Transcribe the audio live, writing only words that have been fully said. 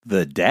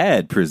The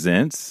Dad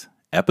presents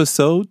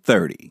episode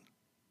 30.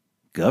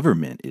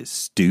 Government is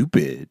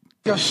stupid.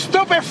 You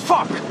stupid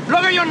fuck! Look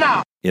at you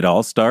now! It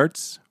all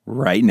starts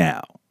right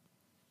now.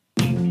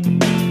 I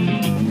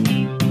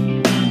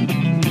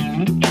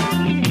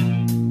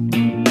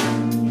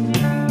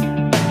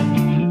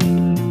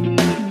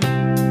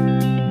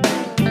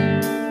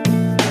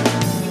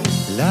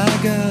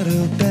got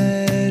a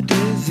bad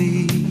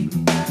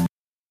disease.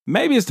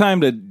 Maybe it's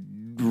time to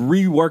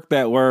rework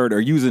that word or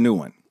use a new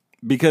one.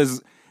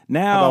 Because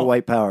now... How about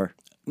white power?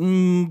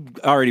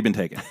 Already been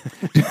taken.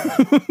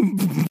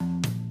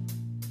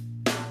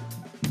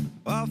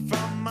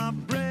 From my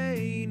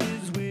brain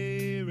is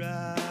where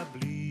I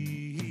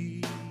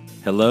bleed.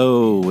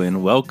 Hello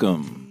and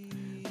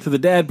welcome to The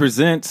Dad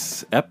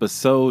Presents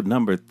episode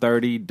number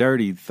 30,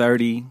 Dirty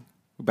 30.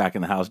 We're back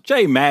in the house.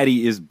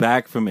 Matty is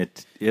back from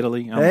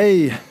Italy.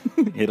 Hey.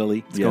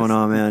 Italy. What's going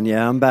on, man?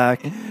 Yeah, I'm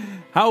back.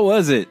 How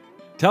was it?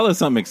 Tell us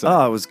something exciting.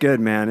 Oh, it was good,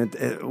 man.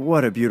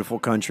 What a beautiful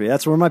country.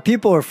 That's where my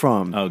people are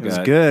from. Oh, God. It was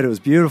good. It was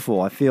beautiful.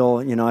 I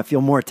feel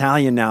more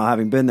Italian now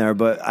having been there,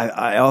 but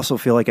I also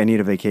feel like I need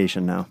a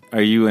vacation now.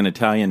 Are you an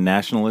Italian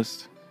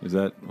nationalist? Is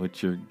that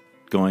what you're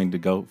going to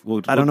go?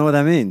 I don't know what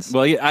that means.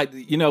 Well, yeah,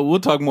 we'll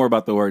talk more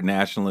about the word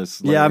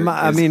nationalist later. Yeah,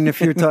 I mean, if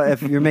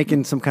you're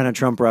making some kind of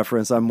Trump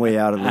reference, I'm way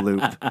out of the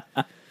loop.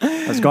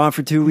 I was gone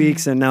for 2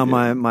 weeks, and now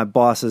my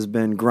boss has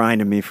been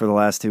grinding me for the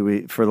last 2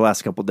 weeks, for the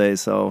last couple of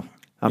days, so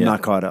I'm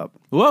not caught up.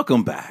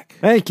 Welcome back.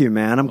 Thank you,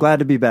 man. I'm glad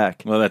to be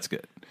back. Well, that's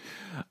good.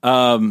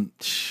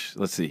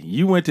 Let's see.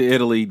 You went to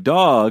Italy.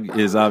 Dog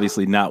is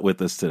obviously not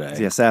with us today. Is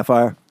he a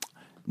sapphire?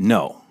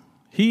 No.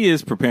 He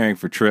is preparing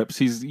for trips.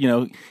 He's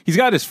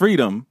got his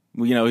freedom.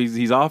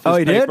 He's off his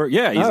he paper. did?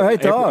 Yeah, he's all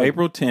right, dog.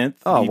 April 10th.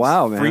 Oh, he's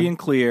wow, man. free and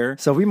clear.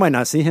 So we might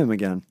not see him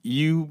again.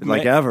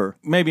 Ever.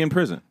 Maybe in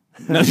prison.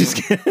 No, just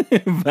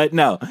kidding. But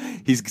no,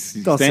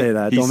 Don't say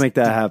that. Don't make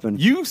that happen.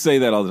 You say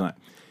that all the time.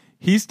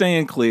 He's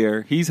staying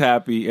clear. He's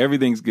happy.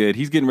 Everything's good.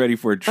 He's getting ready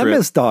for a trip. I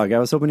miss Dog. I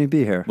was hoping he'd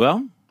be here.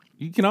 Well,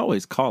 you can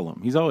always call him.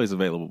 He's always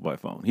available by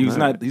phone. He's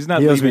not. He owes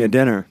leaving. me a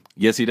dinner.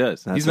 Yes, he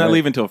does. That's He's not right.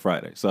 leaving till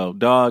Friday. So,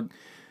 Dog,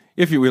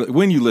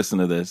 when you listen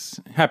to this,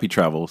 happy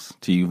travels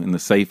to you in the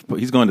safe.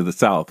 He's going to the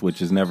South, which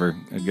is never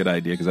a good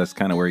idea because that's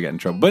kind of where he got in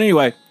trouble. But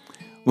anyway,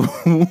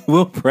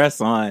 we'll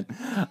press on.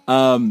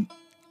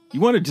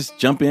 You want to just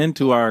jump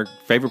into our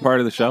favorite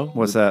part of the show?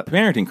 What's that?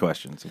 Parenting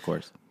questions, of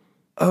course.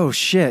 Oh,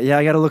 shit. Yeah,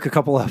 I got to look a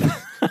couple up.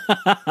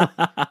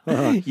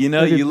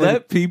 You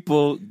let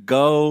people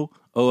go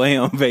away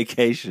on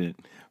vacation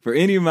for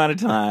any amount of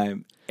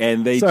time,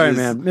 and they Sorry,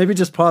 man. Maybe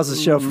just pause the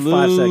show for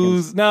 5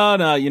 seconds. No,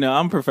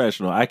 I'm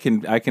professional. I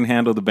can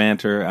handle the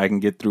banter. I can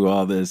get through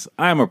all this.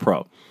 I'm a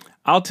pro.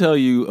 I'll tell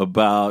you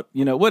about,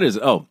 what is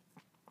it? Oh,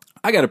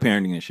 I got a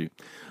parenting issue.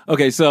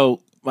 Okay,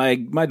 so my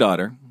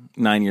daughter,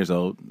 9 years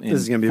old, in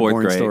This is going to be a fourth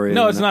boring grade. story.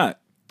 No, it's not.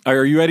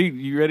 Are you ready?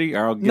 You ready?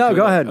 No,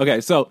 go ahead.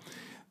 Okay, so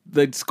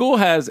the school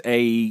has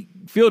a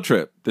field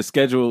trip.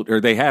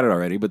 They had it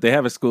already, but they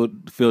have a school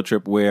field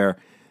trip where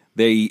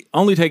they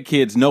only take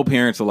kids, no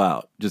parents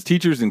allowed, just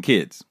teachers and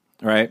kids,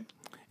 right?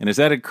 And it's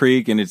at a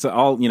creek, and it's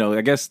all,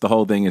 I guess the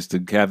whole thing is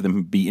to have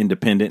them be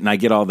independent, and I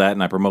get all that,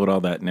 and I promote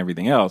all that and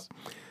everything else.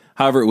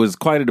 However, it was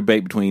quite a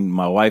debate between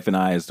my wife and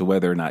I as to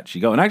whether or not she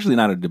go. And actually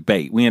not a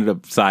debate. We ended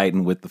up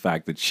siding with the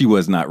fact that she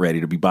was not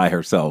ready to be by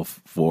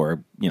herself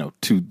for,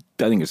 2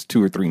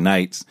 or 3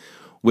 nights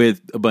with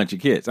a bunch of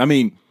kids. I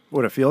mean...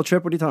 What, a field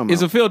trip? What are you talking about?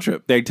 It's a field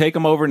trip. They take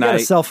them overnight. You got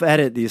to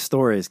self-edit these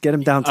stories. Get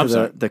them down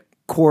to the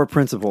core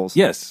principles.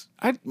 Yes.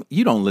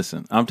 You don't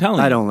listen. I'm telling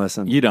you. I don't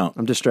listen. You don't.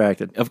 I'm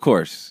distracted. Of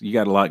course. You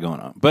got a lot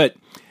going on. But,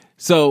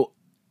 so,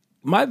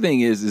 my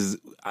thing is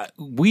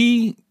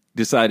we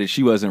decided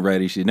she wasn't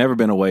ready. She'd never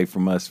been away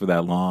from us for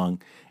that long.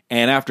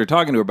 And after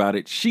talking to her about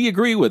it, she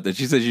agreed with it.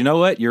 She says, you know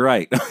what? You're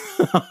right.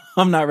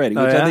 I'm not ready.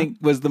 Which I think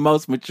was the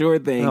most mature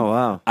thing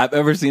I've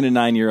ever seen a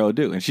 9-year-old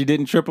do. And she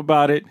didn't trip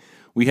about it.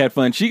 We had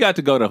fun. She got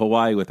to go to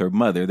Hawaii with her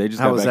mother. They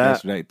just got back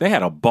yesterday. They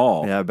had a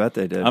ball. Yeah, I bet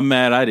they did. I'm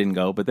mad I didn't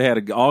go, but they had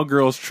an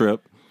all-girls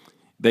trip.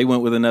 They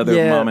went with another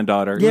mom and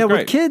daughter. Yeah,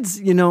 with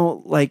kids,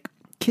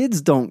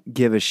 kids don't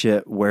give a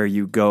shit where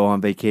you go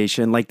on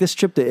vacation. Like this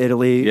trip to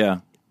Italy,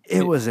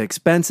 it was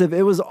expensive.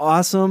 It was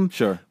awesome.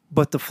 Sure.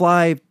 But to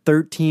fly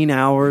 13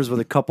 hours with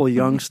a couple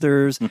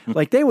youngsters,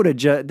 like they would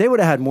have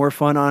had more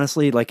fun,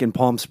 honestly, like in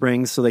Palm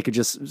Springs, so they could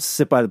just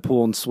sit by the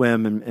pool and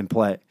swim and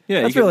play.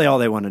 Yeah, that's really all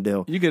they want to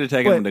do. You could have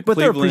taken them to but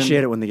Cleveland. They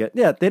appreciate it when they get.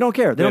 Yeah, they don't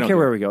care. They don't care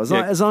where we go.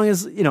 As long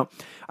as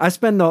I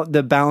spend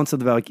the balance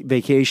of the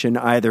vacation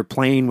either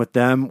playing with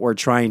them or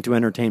trying to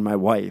entertain my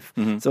wife.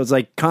 Mm-hmm. So it's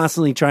like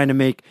constantly trying to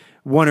make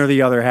one or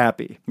the other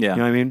happy. Yeah, you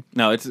know what I mean?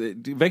 No,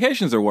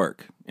 vacations are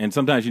work. And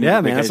sometimes you need a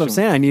vacation. Man, that's what I'm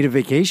saying. I need a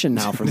vacation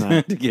now from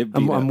that.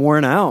 I'm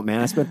worn out,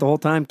 man. I spent the whole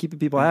time keeping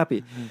people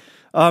happy.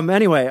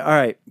 Anyway, all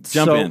right.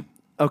 Jump in.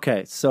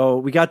 Okay, so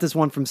we got this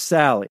one from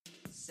Sally.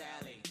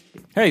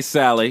 Hey,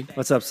 Sally.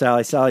 What's up,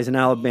 Sally? Sally's in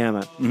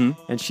Alabama. Mm-hmm.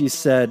 And she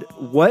said,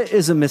 what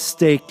is a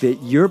mistake that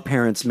your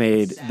parents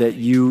made that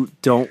you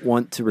don't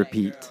want to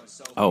repeat?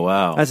 Oh,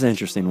 wow. That's an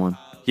interesting one.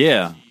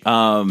 Yeah.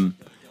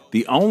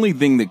 The only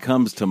thing that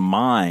comes to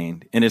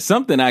mind, and it's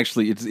something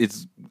actually,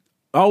 it's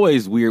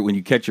always weird when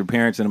you catch your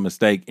parents in a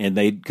mistake and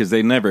because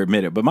they never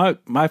admit it. But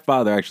my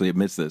father actually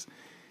admits this.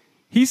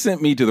 He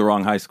sent me to the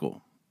wrong high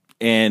school,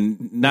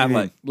 and not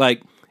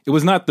like it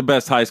was not the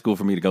best high school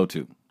for me to go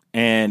to,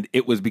 and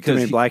it was because Too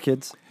many black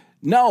kids.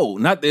 No,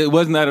 it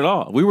wasn't that at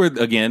all. We were,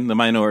 again, the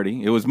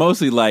minority. It was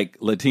mostly like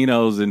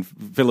Latinos and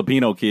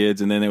Filipino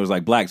kids, and then there was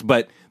like blacks.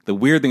 But the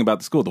weird thing about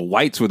the school, the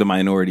whites were the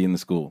minority in the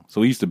school.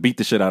 So we used to beat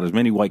the shit out of as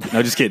many white kids.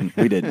 No, just kidding.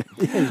 We didn't.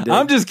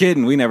 I'm just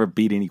kidding. We never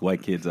beat any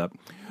white kids up.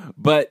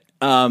 But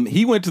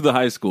he went to the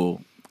high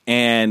school,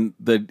 and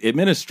the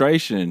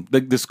administration,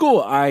 the school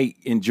I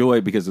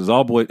enjoyed because it was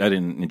all boys. I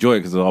didn't enjoy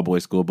it because it was all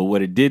boys school, but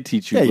what it did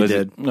teach you was,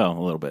 a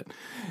little bit.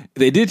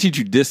 They did teach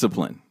you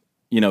discipline.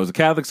 You know, it was a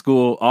Catholic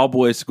school, all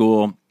boys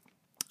school,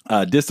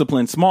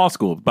 discipline, small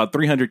school, about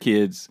 300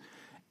 kids.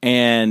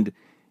 And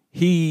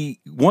he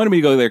wanted me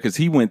to go there because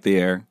he went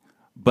there.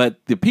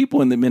 But the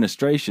people in the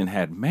administration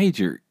had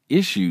major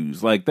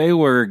issues. Like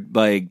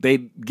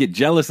they'd get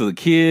jealous of the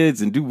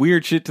kids and do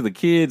weird shit to the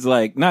kids.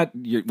 Like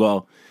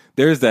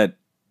there's that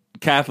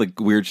Catholic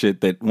weird shit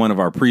that one of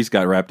our priests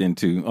got wrapped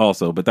into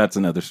also, but that's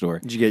another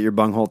story. Did you get your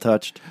bunghole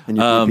touched and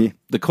your pee-pee?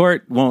 The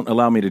court won't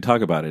allow me to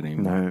talk about it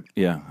anymore. Right.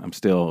 Yeah, I'm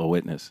still a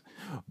witness.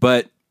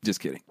 But just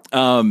kidding.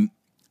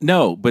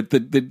 No, but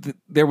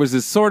there was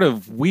this sort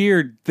of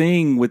weird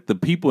thing with the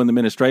people in the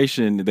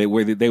administration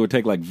where they would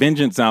take like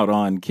vengeance out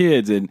on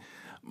kids, and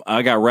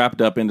I got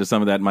wrapped up into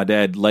some of that. My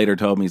dad later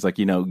told me, he's like,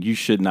 you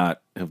should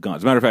not have gone.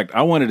 As a matter of fact,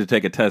 I wanted to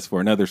take a test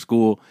for another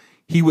school.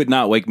 He would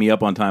not wake me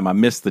up on time. I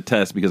missed the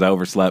test because I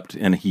overslept,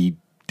 and he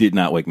did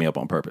not wake me up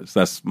on purpose.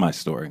 That's my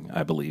story,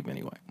 I believe,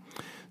 anyway.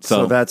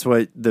 So that's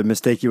what the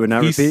mistake you would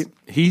not repeat?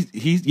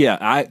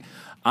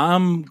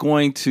 I'm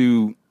going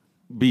to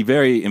be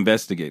very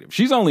investigative.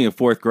 She's only in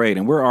 4th grade,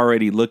 and we're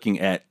already looking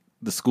at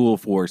the school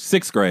for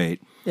 6th grade.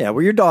 Yeah,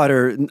 well, your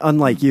daughter,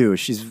 unlike you,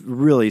 she's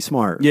really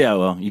smart. Yeah,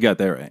 well, you got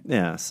that right.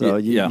 Yeah, so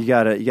you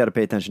gotta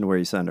pay attention to where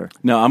you send her.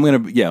 No,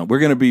 we're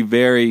gonna be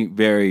very,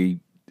 very,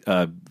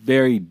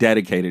 very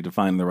dedicated to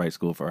finding the right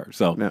school for her.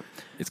 So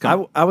it's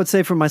coming. I would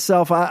say for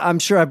myself, I'm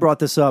sure I brought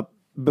this up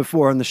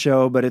before on the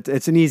show, but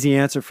it's an easy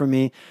answer for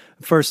me.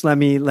 First, let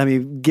me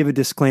give a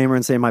disclaimer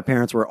and say my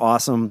parents were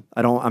awesome.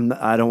 I don't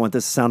want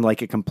this to sound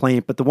like a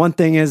complaint, but the one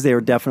thing is they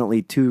were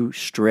definitely too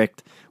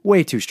strict,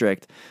 way too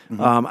strict.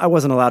 Mm-hmm. I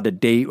wasn't allowed to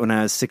date when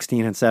I was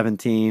 16 and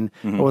 17.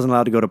 Mm-hmm. I wasn't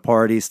allowed to go to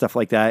parties, stuff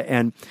like that.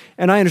 And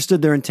I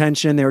understood their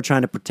intention. They were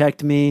trying to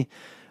protect me.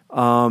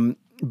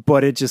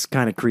 But it just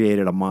kind of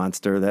created a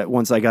monster that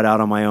once I got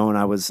out on my own,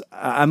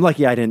 I'm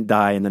lucky I didn't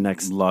die in the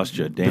next... Lost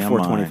your damn before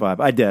mind. 25.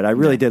 I did. I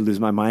really did lose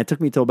my mind. It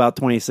took me till about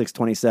 26,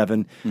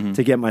 27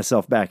 to get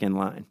myself back in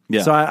line.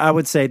 Yeah. So I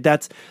would say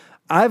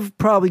I've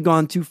probably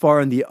gone too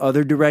far in the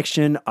other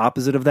direction,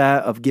 opposite of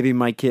that, of giving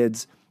my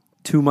kids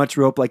too much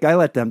rope. Like I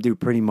let them do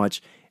pretty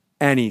much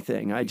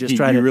anything. I just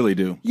try to... You really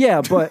do.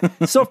 Yeah,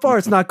 but so far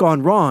it's not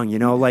gone wrong,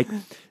 like...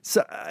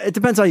 So it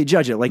depends how you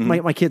judge it. Like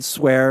my kids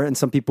swear, and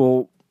some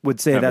people... would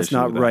say that's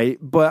not right,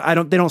 but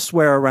they don't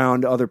swear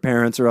around other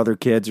parents or other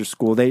kids or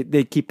school.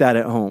 They keep that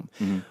at home.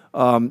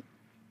 Mm-hmm.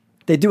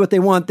 They do what they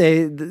want.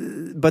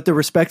 But they're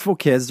respectful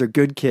kids. They're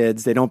good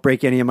kids. They don't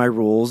break any of my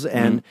rules,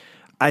 and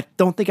I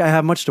don't think I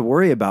have much to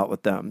worry about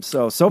with them.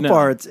 So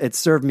far it's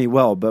served me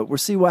well. But we'll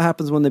see what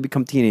happens when they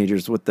become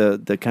teenagers with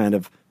the kind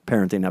of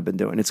parenting I've been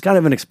doing. It's kind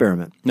of an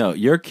experiment. No,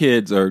 your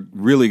kids are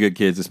really good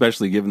kids,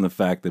 especially given the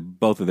fact that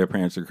both of their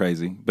parents are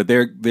crazy. But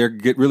they're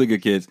good, really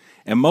good kids,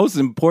 and most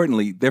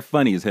importantly, they're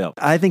funny as hell.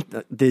 I think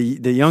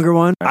the younger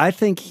one, I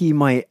think he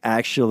might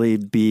actually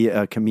be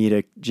a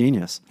comedic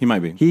genius. He might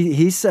be.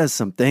 He says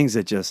some things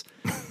that just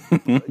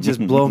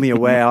blow me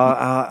away.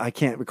 I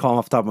can't recall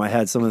off the top of my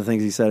head some of the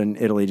things he said in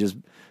Italy. Just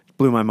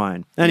blew my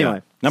mind.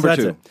 Anyway, Number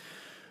two.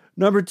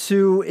 Number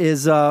 2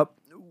 is.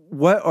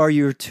 What are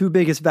your 2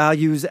 biggest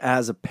values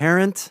as a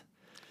parent?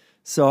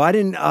 So I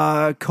didn't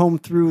comb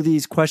through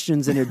these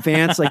questions in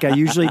advance like I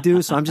usually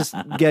do. So I'm just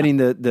getting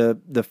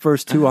the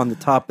first 2 on the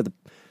top of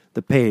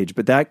the page.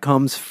 But that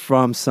comes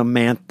from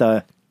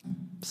Samantha.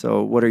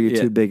 So what are your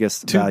 2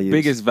 biggest values? 2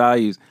 biggest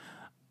values.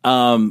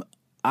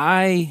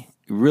 I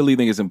really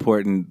think it's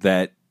important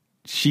that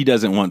she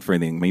doesn't want for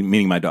anything,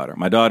 meaning my daughter.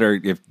 My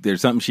daughter, if there's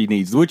something she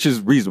needs, which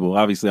is reasonable.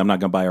 Obviously, I'm not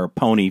going to buy her a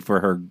pony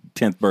for her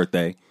 10th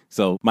birthday.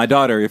 So my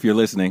daughter, if you're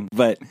listening,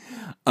 but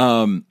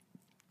I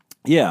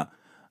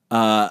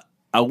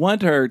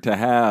want her to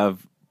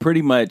have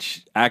pretty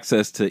much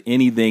access to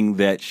anything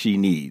that she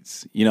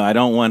needs. I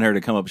don't want her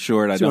to come up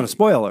short. So you want to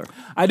spoil her.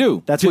 I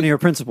do. That's one of your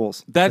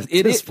principles.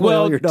 It is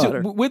spoil your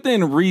daughter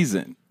within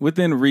reason.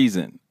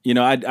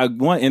 I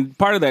want, and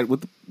part of that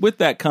with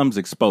that comes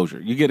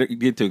exposure. You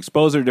get to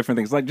expose her to different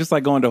things. Just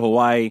like going to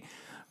Hawaii,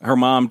 her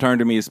mom turned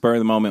to me at spur of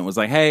the moment, and was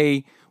like,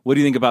 "Hey, what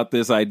do you think about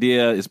this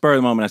idea?" At spur of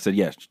the moment, I said,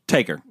 yes,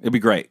 take her. It'd be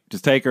great.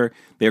 Just take her.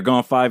 They're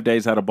gone 5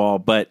 days, had a ball.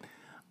 But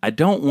I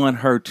don't want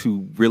her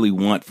to really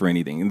want for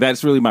anything. And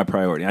that's really my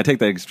priority. I take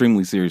that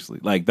extremely seriously.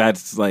 Like,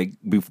 that's like,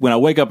 when I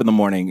wake up in the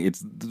morning,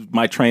 it's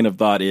my train of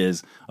thought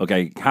is,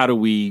 okay, how do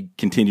we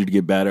continue to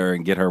get better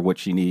and get her what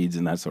she needs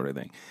and that sort of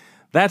thing?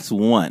 That's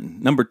one.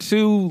 Number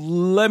two,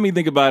 let me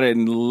think about it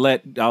and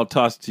I'll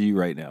toss it to you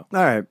right now.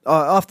 All right.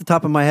 Off the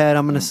top of my head,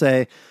 I'm going to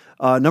say,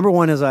 number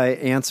one is I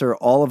answer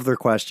all of their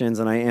questions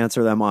and I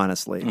answer them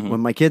honestly.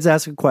 When my kids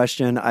ask a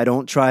question, I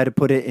don't try to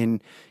put it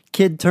in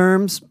kid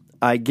terms.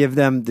 I give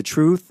them the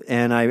truth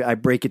and I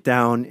break it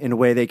down in a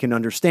way they can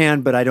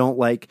understand, but I don't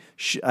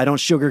I don't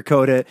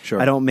sugarcoat it.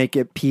 Sure. I don't make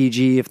it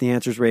PG if the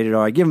answer's rated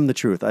R. I give them the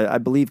truth. I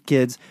believe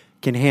kids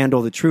can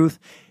handle the truth.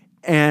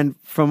 And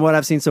from what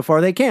I've seen so far,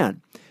 they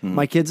can.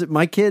 My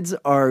kids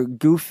are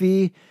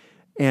goofy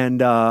and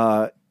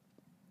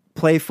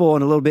playful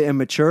and a little bit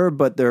immature,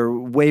 but they're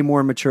way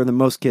more mature than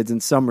most kids in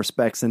some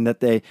respects, in that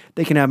they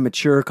can have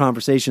mature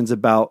conversations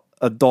about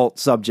adult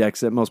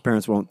subjects that most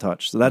parents won't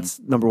touch. So that's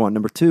number one.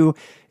 Number two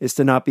is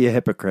to not be a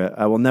hypocrite.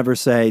 I will never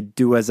say,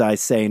 do as I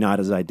say, not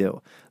as I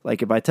do.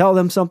 Like, if I tell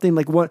them something,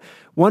 like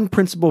one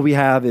principle we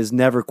have is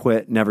never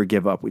quit, never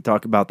give up. We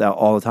talk about that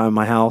all the time in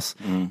my house.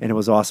 And it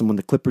was awesome when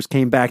the Clippers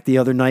came back the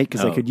other night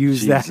because I could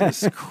use that.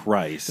 Jesus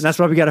Christ. And that's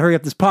why we got to hurry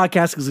up this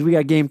podcast because we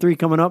got game 3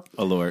 coming up.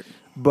 Oh, Lord.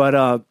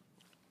 But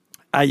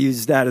I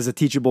use that as a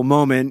teachable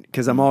moment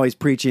because I'm always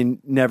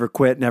preaching never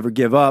quit, never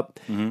give up.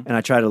 And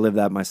I try to live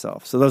that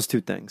myself. So those two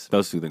things.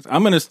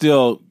 I'm going to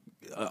still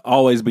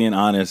always being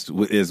honest I'm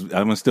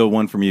going to steal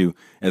one from you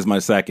as my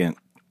second.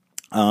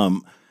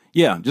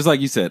 Yeah, just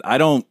like you said, I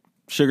don't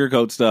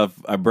sugarcoat stuff.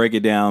 I break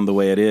it down the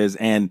way it is.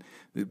 And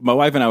my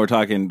wife and I were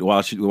talking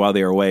while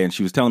they were away, and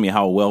she was telling me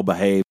how well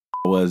behaved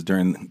was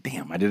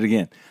I did it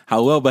again.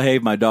 How well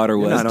behaved my daughter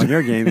was. You're not on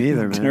your game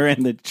either, man.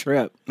 During the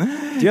trip. Do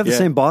you have the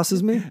same boss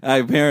as me?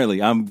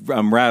 Apparently,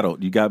 I'm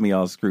rattled. You got me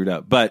all screwed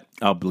up, but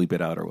I'll bleep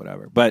it out or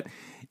whatever. But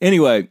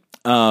anyway,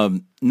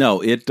 one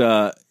thing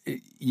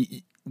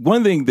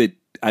that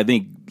I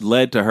think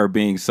led to her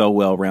being so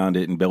well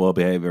rounded and well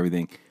behaved,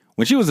 everything.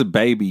 When she was a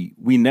baby,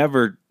 we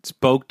never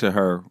spoke to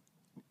her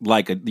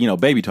like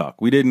baby talk.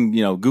 We didn't,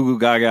 goo goo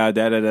gaga,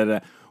 da da da da.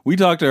 We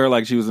talked to her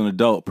like she was an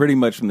adult pretty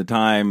much from the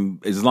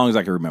time, as long as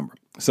I can remember.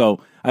 So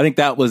I think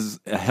that was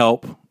a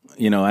help.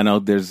 I know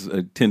there's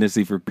a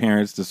tendency for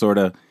parents to sort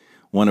of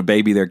want to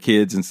baby their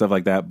kids and stuff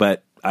like that,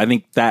 but I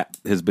think that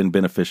has been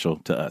beneficial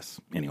to us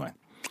anyway.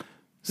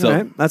 So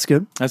right, that's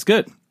good. That's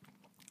good.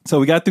 So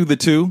we got through the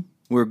 2.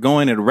 We're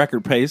going at a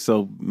record pace,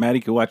 so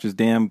Matty could watch his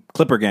damn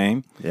Clipper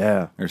game.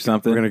 Yeah. Or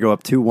something. We're going to go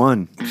up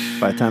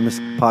 2-1. By the time this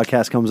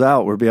podcast comes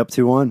out, we'll be up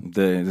 2-1.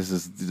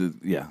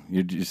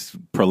 You're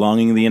just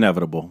prolonging the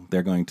inevitable.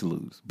 They're going to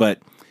lose. But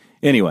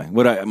anyway,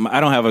 I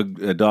don't have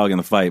a dog in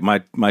the fight.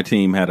 My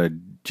team had a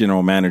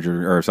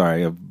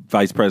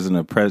vice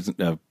president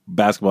of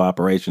basketball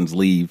operations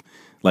leave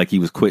like he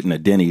was quitting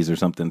at Denny's or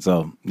something.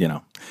 So,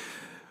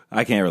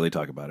 I can't really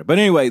talk about it. But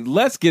anyway,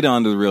 let's get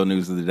on to the real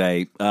news of the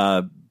day.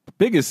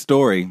 Biggest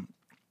story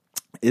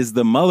is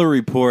the Mueller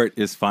Report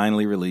is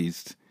finally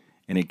released,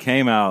 and it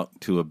came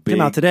out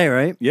today,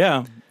 right?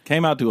 Yeah,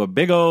 came out to a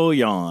big old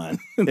yawn.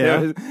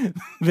 Yeah.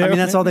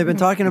 That's all they've been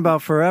talking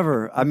about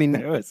forever. I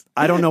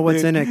don't know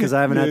what's in it because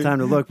I haven't had time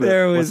to look, but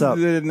what's up?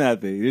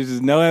 Nothing. There's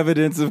just no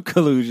evidence of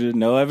collusion,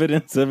 no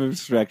evidence of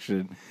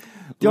obstruction.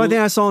 The only thing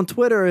I saw on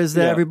Twitter is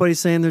that everybody's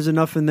saying there's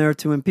enough in there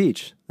to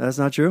impeach. That's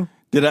not true?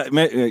 Did I?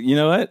 You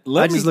know what?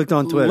 I just looked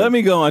on Twitter. Let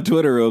me go on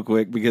Twitter real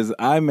quick because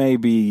I may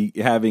be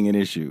having an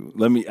issue.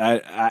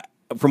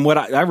 From what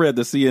I read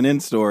the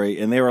CNN story,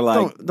 and they were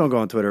like, "Don't go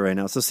on Twitter right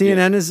now." So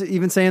CNN is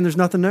even saying there's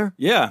nothing there.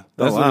 Yeah,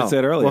 that's what it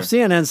said earlier. Well, if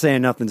CNN's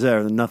saying nothing's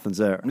there, then nothing's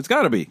there. It's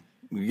got to be.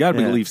 You got to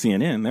believe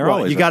CNN. They're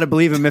always. You got to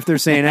believe them if they're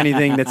saying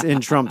anything that's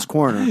in Trump's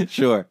corner.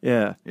 Sure.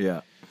 Yeah.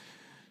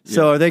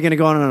 So are they going to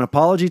go on an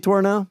apology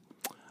tour now?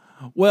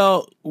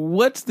 Well,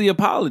 what's the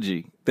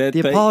apology?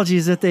 The apology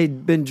is that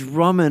they've been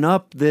drumming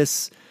up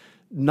this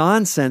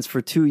nonsense for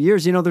 2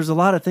 years. There's a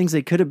lot of things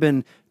they could have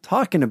been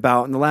talking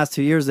about in the last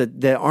 2 years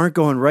that aren't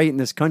going right in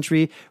this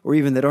country, or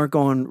even that aren't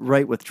going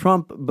right with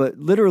Trump. But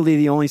literally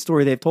the only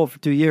story they've told for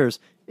 2 years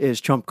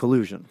is Trump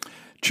collusion.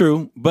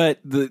 True, but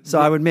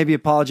I would maybe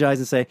apologize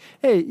and say,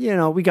 hey,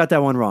 we got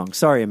that one wrong.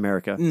 Sorry,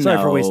 America. Sorry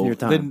for wasting your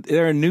time.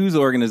 They're a news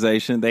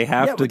organization. They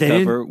have to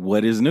cover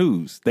what is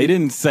news. They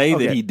didn't say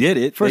that he did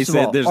it. First of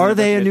all, are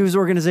they a news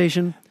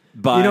organization?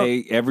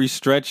 By every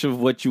stretch of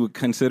what you would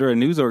consider a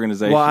news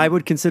organization. Well, I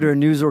would consider a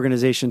news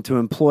organization to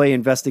employ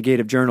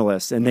investigative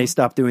journalists, and they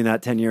stopped doing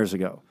that 10 years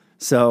ago.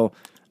 So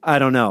I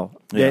don't know.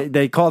 Yeah.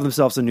 They call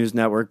themselves a news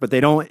network, but they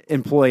don't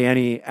employ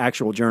any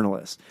actual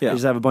journalists. Yeah. They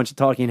just have a bunch of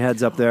talking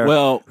heads up there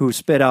who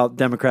spit out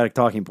Democratic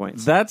talking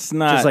points. That's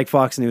not... Just like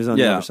Fox News on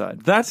the other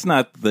side. That's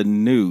not the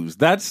news.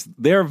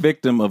 They're a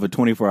victim of a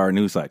 24-hour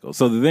news cycle.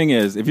 So the thing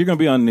is, if you're going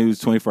to be on news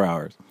 24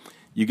 hours,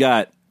 you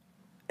can't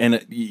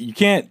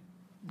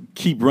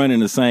keep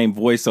running the same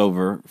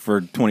voiceover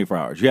for 24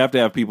 hours. You have to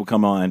have people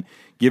come on,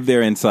 give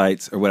their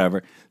insights or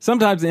whatever.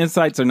 Sometimes the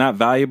insights are not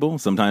valuable.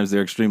 Sometimes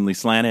they're extremely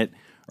slanted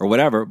or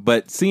whatever.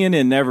 But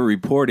CNN never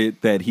reported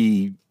that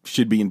he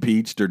should be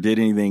impeached or did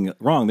anything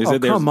wrong. They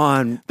said, come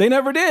on. They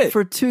never did.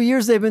 For 2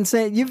 years, they've been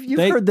saying, you've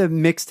heard the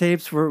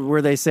mixtapes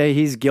where they say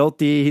he's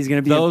guilty, he's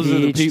going to be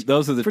impeached.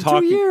 Those are the for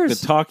 2 years.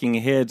 The talking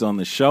heads on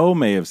the show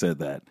may have said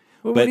that.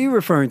 Well, what are you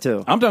referring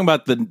to? I'm talking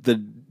about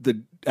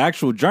the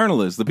actual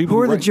journalists, the people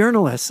who are the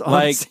journalists on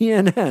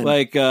CNN,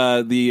 like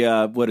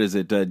what is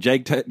it,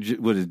 Jake?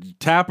 What is it,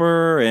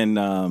 Tapper and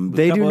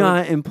they do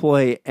not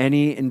employ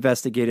any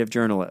investigative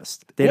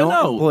journalist. They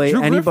don't employ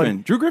anybody.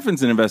 Drew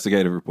Griffin's an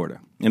investigative reporter,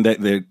 and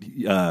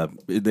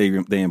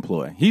they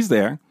employ. He's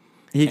there.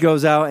 He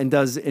goes out and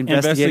does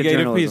investigative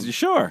journalism. Pieces,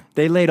 sure.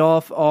 They laid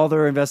off all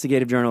their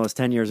investigative journalists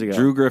 10 years ago.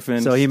 Drew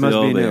Griffin, so he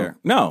must be there.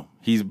 New. No,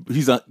 he's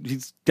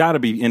got to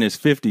be in his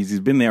 50s.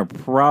 He's been there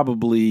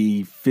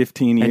probably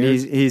 15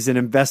 years. And he's an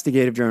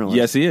investigative journalist.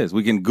 Yes, he is.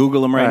 We can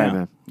Google him right now.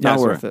 Man. Not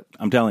worth it.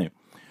 I'm telling you.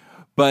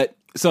 But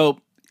so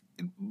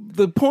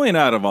the point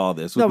out of all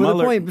this, the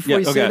Mueller, point before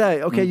you say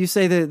that, you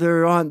say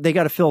that they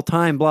got to fill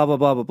time, blah blah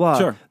blah blah blah.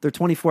 Sure, their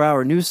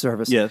 24-hour news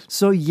service. Yes.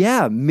 So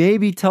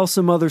maybe tell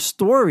some other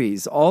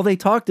stories. All they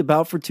talked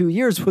about for 2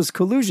 years was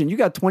collusion. You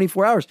got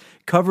 24 hours.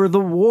 Cover the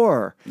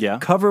war. Yeah.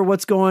 Cover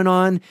what's going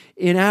on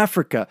in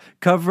Africa.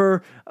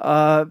 Cover.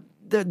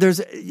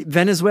 There's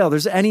Venezuela.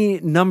 There's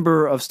any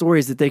number of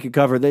stories that they could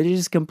cover. They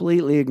just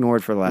completely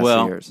ignored for the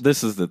last years.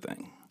 This is the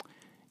thing.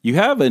 You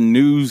have a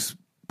news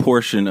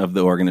portion of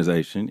the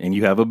organization and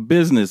you have a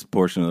business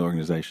portion of the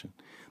organization.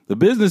 The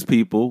business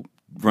people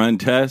run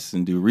tests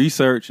and do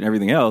research and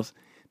everything else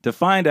to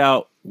find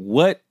out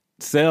what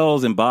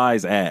sells and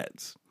buys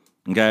ads.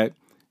 Okay?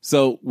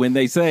 So when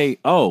they say,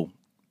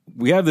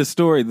 we have this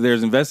story,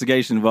 there's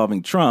investigation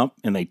involving Trump,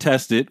 and they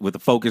test it with a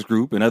focus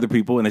group and other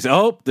people, and they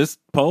say, this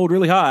polled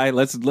really high,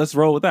 let's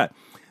roll with that.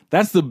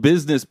 That's the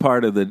business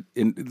part of the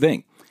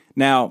thing.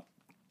 Now,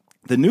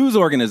 the news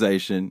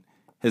organization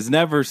has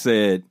never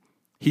said,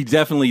 he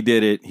definitely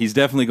did it. He's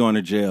definitely going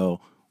to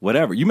jail,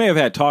 whatever. You may have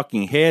had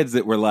talking heads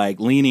that were like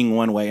leaning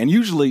one way. And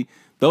usually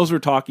those were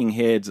talking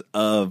heads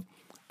of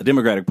the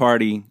Democratic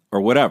Party or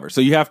whatever.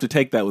 So you have to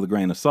take that with a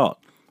grain of salt.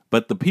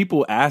 But the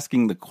people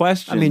asking the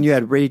questions. I mean, you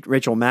had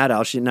Rachel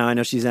Maddow. Now I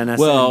know she's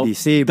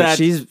MSNBC, but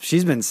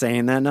she's been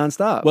saying that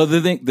nonstop. Well,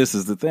 this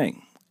is the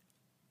thing.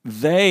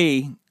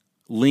 They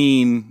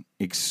lean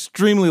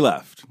extremely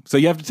left. So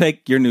you have to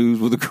take your news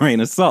with a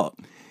grain of salt.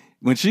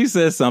 When she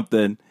says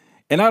something,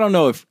 and I don't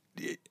know if,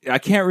 I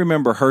can't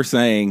remember her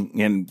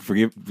saying, and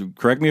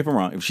correct me if I'm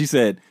wrong, if she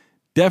said,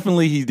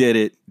 definitely he did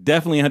it,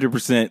 definitely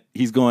 100%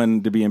 he's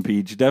going to be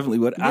impeached, definitely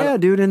what. Yeah,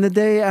 dude, and the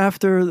day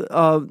after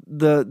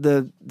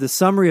the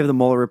summary of the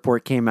Mueller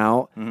report came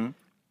out,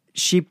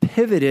 she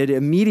pivoted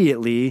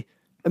immediately,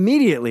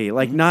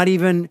 like not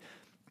even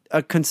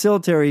a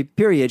conciliatory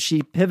period,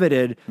 she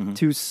pivoted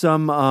to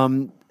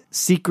some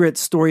secret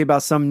story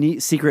about some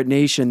secret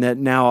nation that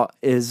now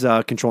is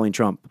controlling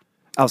Trump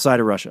outside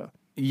of Russia.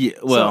 Yeah,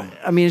 well, so,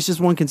 I mean, it's just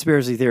one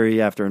conspiracy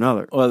theory after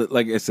another. Well,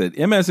 like I said,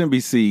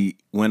 MSNBC,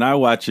 when I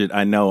watch it,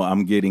 I know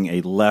I'm getting a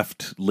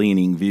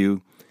left-leaning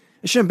view.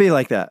 It shouldn't be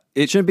like that.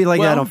 It shouldn't be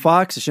like that on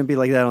Fox. It shouldn't be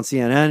like that on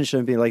CNN. It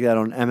shouldn't be like that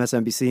on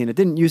MSNBC. And it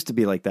didn't used to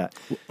be like that.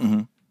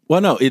 Mm-hmm.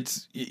 Well, no,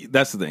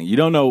 that's the thing. You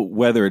don't know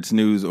whether it's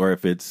news or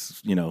if it's,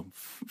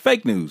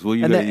 fake news. Well,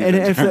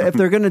 if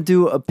they're going to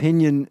do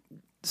opinion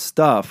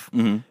stuff,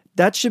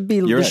 that should be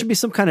should be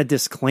some kind of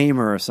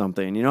disclaimer or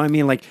something. You know what I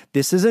mean? Like,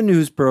 this is a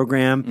news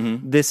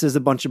program. This is a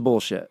bunch of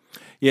bullshit.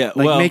 Yeah,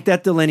 make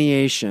that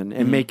delineation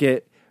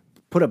and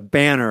put a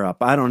banner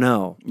up. I don't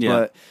know. Yeah.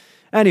 But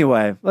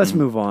anyway, let's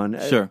move on.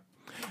 Sure.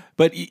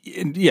 But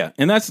yeah,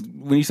 and that's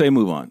when you say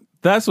move on.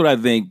 That's what I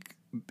think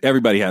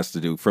everybody has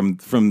to do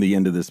from the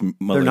end of this.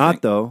 They're not, thing.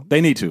 though.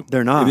 They need to.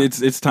 They're not.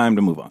 It's time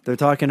to move on. They're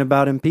talking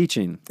about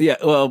impeaching. Yeah.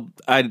 Well,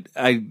 I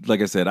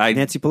like I said,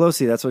 Nancy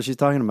Pelosi. That's what she's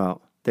talking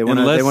about. They want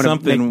to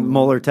make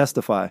Mueller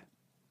testify.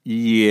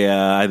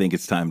 Yeah, I think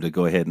it's time to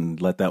go ahead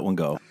and let that one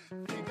go.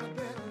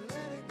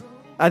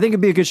 I think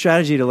it'd be a good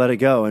strategy to let it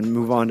go and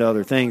move on to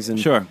other things. And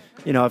sure,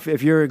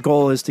 if your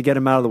goal is to get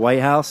him out of the White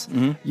House,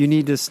 you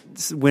need to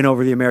win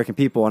over the American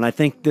people. And I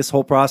think this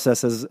whole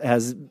process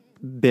has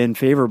been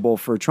favorable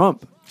for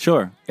Trump.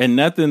 Sure, and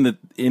nothing that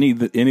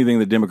anything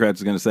the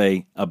Democrats are going to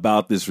say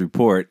about this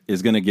report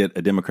is going to get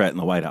a Democrat in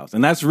the White House,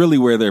 and that's really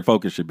where their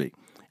focus should be.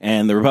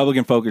 And the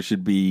Republican focus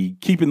should be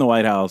keeping the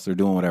White House or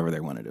doing whatever they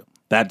want to do.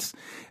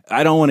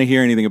 I don't want to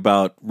hear anything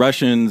about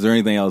Russians or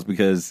anything else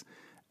because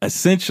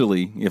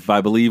essentially, if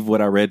I believe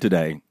what I read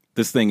today,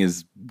 this thing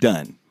is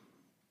done.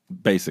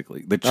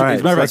 Basically, all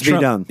right, let's be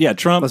done. Yeah,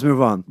 Trump. Let's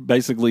move on.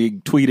 Basically,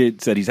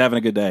 tweeted, said he's having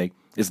a good day.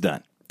 It's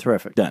done.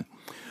 Terrific. Done.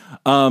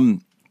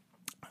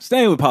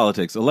 Staying with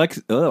politics,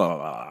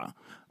 Alexandria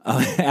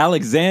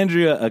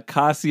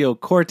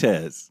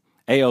Ocasio-Cortez.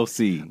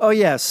 AOC. Oh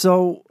yeah,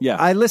 so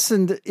I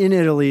listened in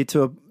Italy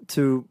to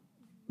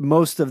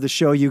most of the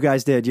show you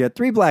guys did. You had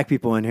 3 black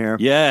people in here.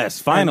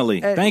 Yes,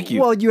 finally. And, thank you.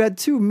 Well, you had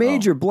 2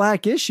 major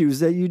black issues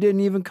that you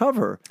didn't even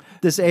cover.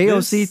 This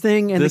AOC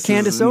thing and the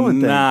Candace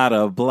Owens thing. Not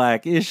a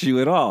black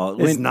issue at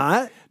all. It's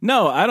not?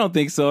 No, I don't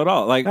think so at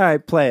all. Like, all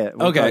right, play it.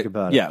 We'll okay, talk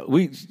about it.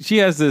 yeah. She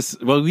has this.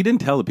 Well, we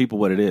didn't tell the people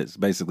what it is.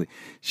 Basically,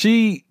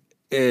 she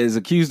is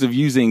accused of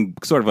using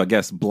sort of, I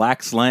guess,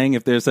 black slang,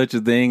 if there's such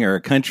a thing, or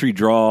a country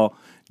drawl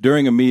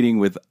during a meeting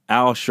with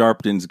Al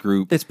Sharpton's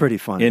group. It's pretty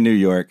funny in New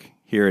York.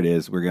 Here it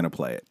is. We're gonna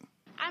play it.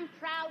 I'm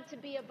proud to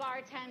be a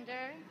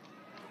bartender.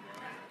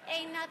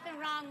 Ain't nothing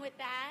wrong with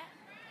that.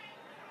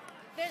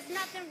 There's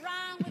nothing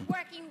wrong with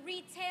working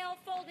retail,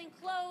 folding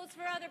clothes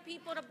for other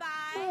people to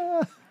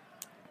buy.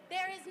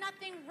 There is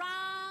nothing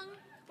wrong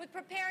with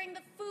preparing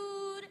the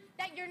food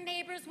that your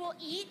neighbors will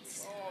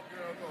eat.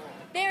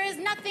 There is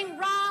nothing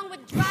wrong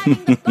with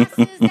driving the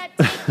buses that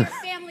take your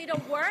family to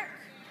work.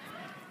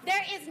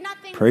 There is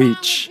nothing wrong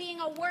with being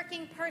a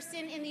working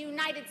person in the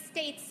United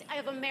States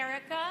of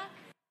America.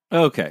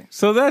 Okay,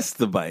 so that's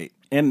the bite.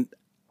 And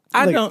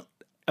I don't...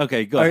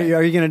 Okay, go ahead.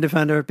 Are you going to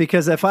defend her?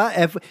 Because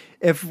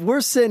if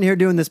we're sitting here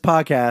doing this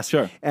podcast,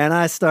 sure, and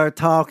I start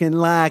talking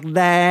like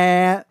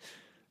that,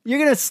 you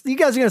guys are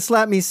gonna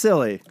slap me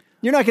silly.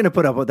 You're not going to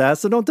put up with that,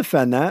 so don't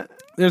defend that.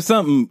 There's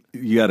something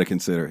you got to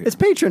consider here. It's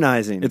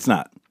patronizing. It's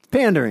not. It's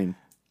pandering.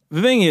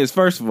 The thing is,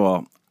 first of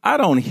all, I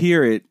don't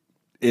hear it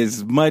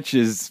as much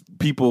as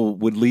people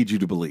would lead you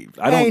to believe.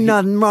 Ain't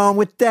nothing wrong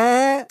with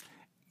that.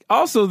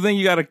 Also, the thing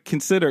you got to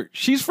consider,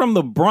 she's from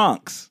the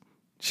Bronx.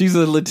 She's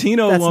a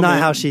Latino woman. That's not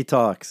how she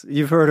talks.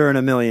 You've heard her in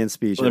a million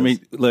speeches. Let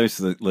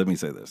me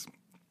say this.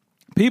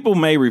 People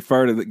may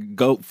refer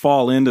to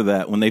fall into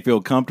that when they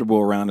feel comfortable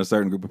around a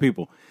certain group of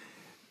people.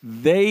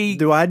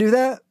 Do I do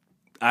that?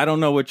 I don't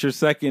know what your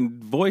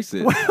second voice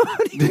is. What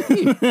do you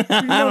mean? You've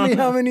known me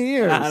how many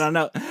years? I don't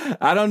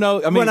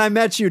know. I mean, when I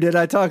met you, did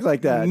I talk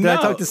like that? Did I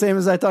talk the same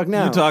as I talk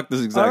now? You talk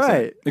this exact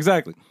same.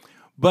 Exactly.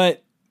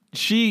 But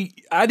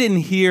I didn't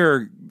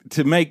hear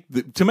to make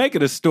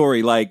it a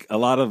story like a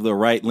lot of the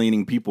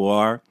right-leaning people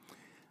are.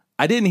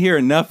 I didn't hear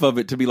enough of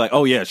it to be like,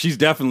 oh yeah, she's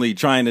definitely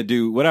trying to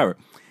do whatever.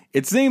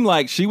 It seemed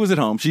like she was at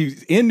home.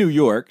 She's in New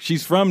York.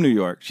 She's from New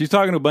York. She's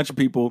talking to a bunch of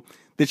people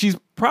that she's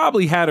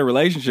probably had a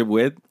relationship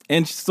with,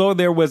 and so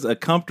there was a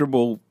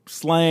comfortable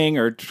slang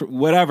or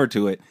whatever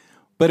to it.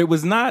 But it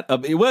was not.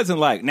 It wasn't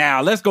like,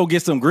 now let's go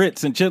get some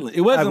grits and chitlins.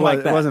 It wasn't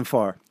like that. It wasn't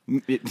far.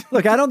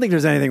 Look, I don't think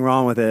there's anything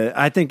wrong with it.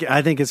 I think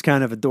it's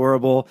kind of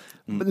adorable.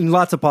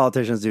 Lots of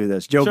politicians do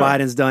this. Joe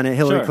Biden's done it.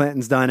 Hillary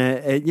Clinton's done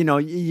it.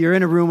 You're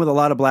in a room with a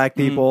lot of black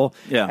people,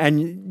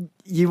 and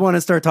you want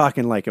to start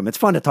talking like them. It's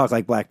fun to talk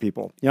like black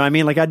people. You know what I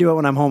mean? Like I do it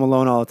when I'm home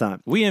alone all the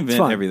time. We invent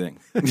everything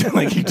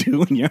like you do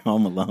when you're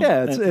home alone.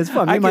 Yeah, it's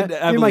fun. Me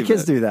and my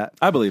kids do that.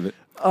 I believe it.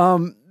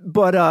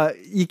 But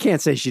you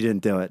can't say she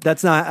didn't do it.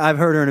 That's not. I've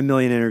heard her in a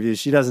million interviews.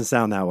 She doesn't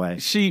sound that way.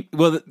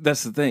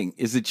 That's the thing,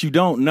 is that you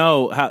don't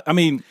know how. I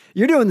mean,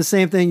 you're doing the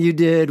same thing you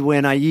did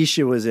when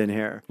Aisha was in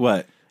here.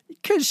 What?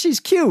 Because she's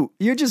cute.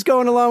 You're just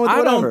going along with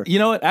whatever. You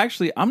know what?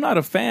 Actually, I'm not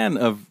a fan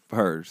of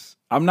hers.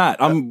 I'm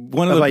not. I'm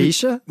one of the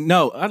Aisha.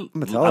 No, I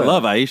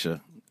love Aisha.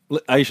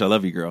 Aisha, I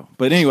love you, girl.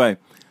 But anyway,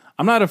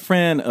 I'm not a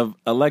fan of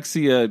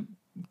Alexandria.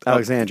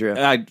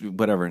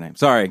 Whatever her name.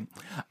 Sorry.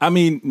 I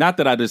mean, not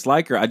that I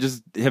dislike her. I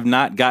just have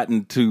not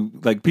gotten to,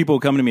 like, people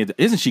coming to me,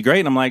 isn't she great?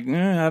 And I'm like,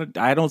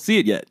 I don't see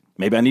it yet.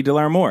 Maybe I need to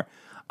learn more.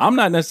 I'm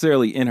not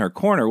necessarily in her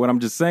corner. What I'm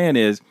just saying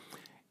is,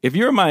 if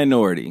you're a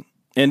minority,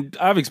 and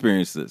I've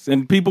experienced this,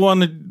 and people on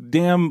the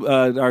damn,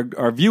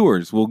 our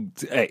viewers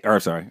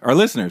our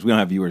listeners, we don't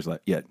have viewers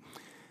yet.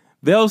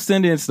 They'll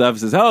send in stuff that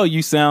says, oh,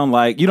 you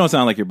don't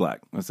sound like you're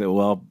black. I say,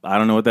 well, I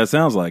don't know what that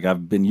sounds like.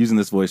 I've been using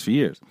this voice for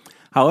years.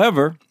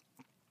 However,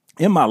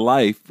 in my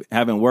life,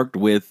 having worked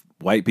with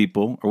white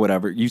people or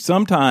whatever, you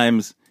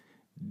sometimes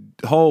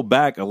hold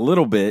back a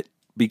little bit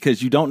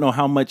because you don't know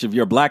how much of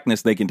your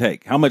blackness they can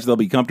take, how much they'll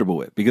be comfortable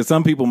with, because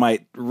some people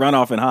might run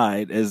off and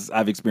hide, as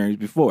I've experienced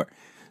before.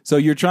 So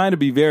you're trying to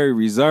be very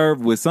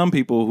reserved with some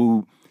people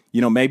who,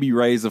 maybe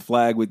raise a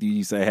flag with you.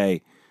 You say,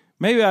 hey,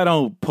 maybe I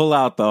don't pull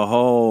out the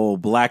whole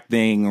black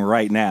thing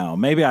right now.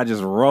 Maybe I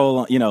just roll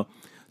on,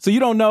 So you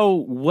don't know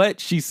what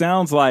she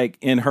sounds like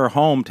in her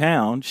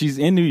hometown. She's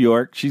in New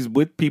York. She's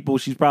with people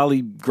she's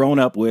probably grown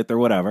up with or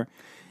whatever.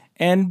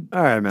 And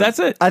all right, man. That's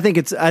it. I think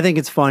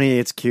it's funny.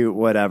 It's cute.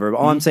 Whatever.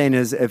 All I'm saying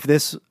is, if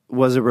this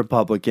was a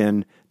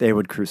Republican, they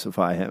would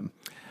crucify him.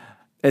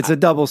 It's a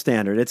double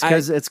standard. It's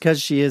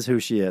because she is who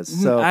she is.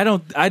 So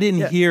I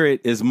didn't hear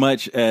it as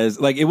much as,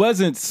 like, it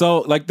wasn't so,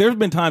 like, there's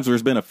been times where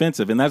it's been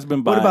offensive, and that's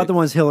been by. What about the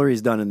ones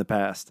Hillary's done in the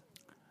past?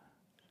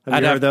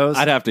 Have you heard those?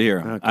 I'd have to hear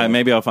them. Okay.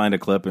 Maybe I'll find a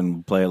clip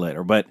and play it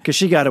later. But because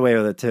she got away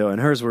with it too, and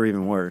hers were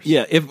even worse.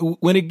 Yeah,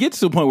 when it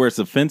gets to a point where it's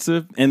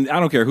offensive, and I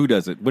don't care who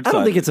does it. I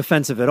don't think it's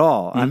offensive at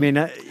all. I mean,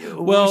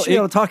 you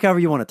should talk however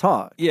you want to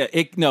talk. Yeah,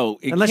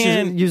 unless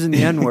you're using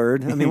the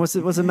N-word. I mean, what's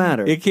the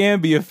matter? It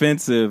can be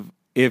offensive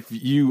if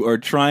you are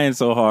trying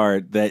so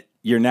hard that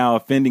you're now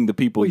offending the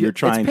people you're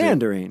trying. It's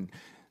pandering.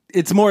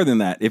 It's more than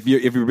that. If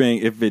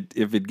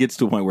it gets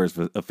to a point where it's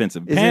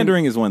offensive,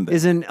 pandering is one thing.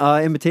 Isn't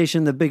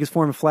imitation the biggest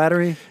form of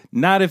flattery?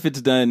 Not if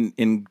it's done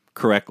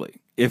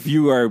incorrectly. if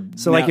you are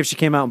like if she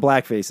came out in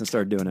blackface and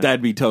started doing it,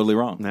 that'd be totally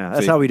wrong. Yeah,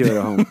 that's how we do it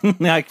at home.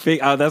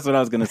 That's what I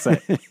was going to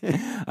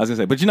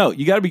say. But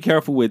you got to be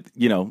careful with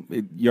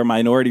your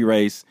minority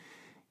race.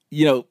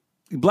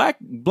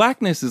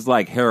 Blackness is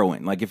like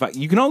heroin. Like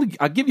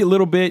I'll give you a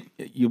little bit,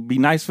 you'll be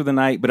nice for the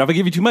night. But if I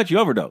give you too much, you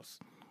overdose.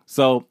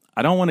 So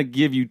I don't want to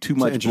give you too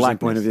much. Interesting blackness.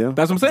 Point of view.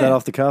 That's what I'm saying. Is that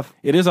off the cuff?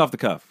 It is off the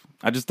cuff.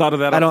 I just thought of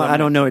that. I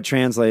don't know it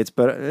translates,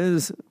 but it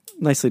is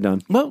nicely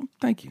done. Well,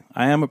 thank you.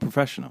 I am a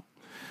professional.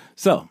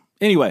 So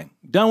anyway,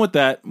 done with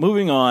that.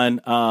 Moving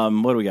on.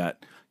 What do we got?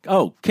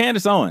 Oh,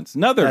 Candace Owens.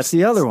 That's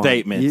the other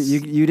statement.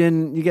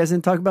 one. You guys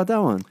didn't talk about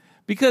that one.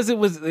 Because it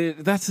was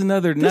that's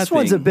another nothing. This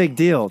one's a big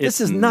deal. This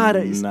is not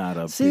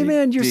a see, big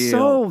man. You're deal.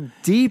 so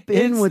deep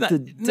in with the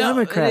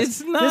Democrats.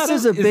 It's not this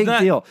is a big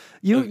deal.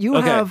 You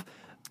have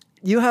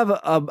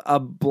a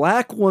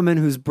black woman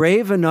who's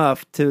brave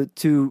enough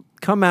to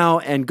come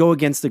out and go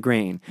against the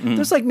grain. Mm-hmm.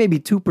 There's like maybe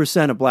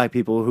 2% of black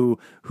people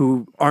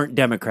who aren't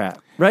Democrat,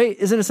 right?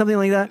 Isn't it something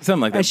like that?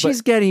 Something like that. And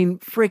she's getting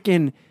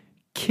freaking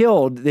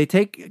killed. They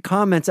take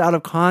comments out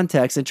of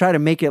context and try to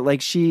make it like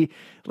she's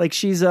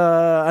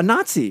a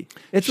Nazi.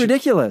 It's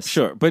ridiculous.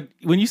 Sure, but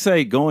when you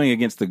say going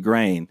against the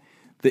grain,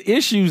 the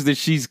issues that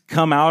she's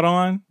come out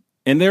on,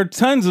 and there are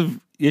tons of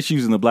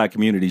issues in the black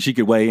community she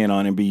could weigh in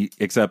on and be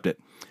accepted.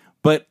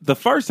 But the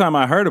first time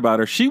I heard about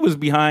her, she was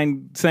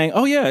behind saying,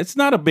 "Oh yeah, it's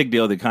not a big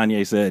deal that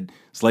Kanye said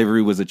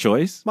slavery was a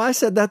choice." Well, I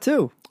said that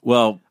too.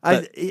 Well,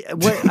 I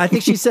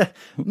think she said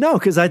no,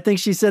 because I think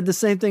she said the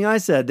same thing I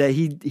said, that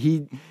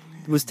he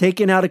was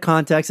taken out of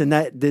context and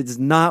that is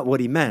not what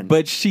he meant.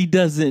 But she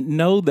doesn't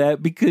know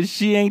that because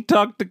she ain't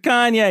talked to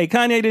Kanye.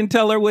 Kanye didn't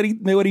tell her what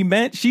he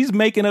meant. She's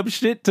making up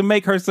shit to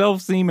make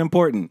herself seem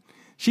important.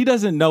 She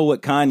doesn't know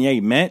what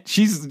Kanye meant.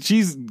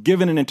 She's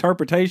given an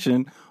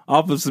interpretation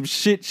off of some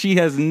shit she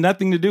has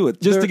nothing to do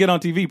with, just to get on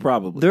TV,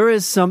 probably.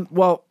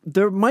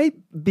 There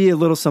might be a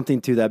little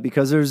something to that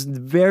because there's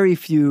very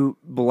few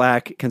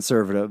black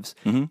conservatives.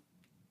 Mm-hmm.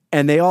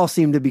 And they all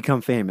seem to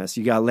become famous.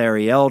 You got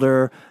Larry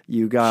Elder,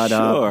 you got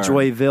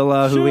Joy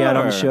Villa, who we had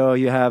on the show.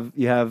 You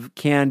have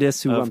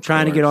Candace, who I'm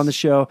trying to get on the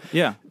show.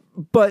 Yeah.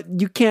 But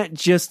you can't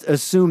just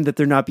assume that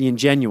they're not being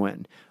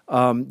genuine.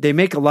 They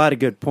make a lot of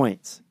good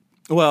points.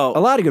 Well,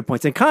 a lot of good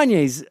points. And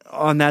Kanye's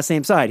on that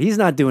same side. He's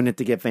not doing it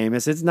to get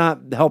famous. It's not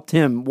helped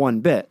him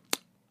one bit.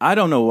 I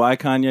don't know why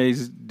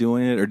Kanye's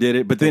doing it or did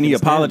it, but then he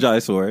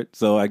apologized for it.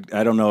 So I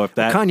don't know if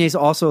that... Kanye's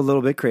also a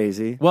little bit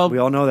crazy. Well, we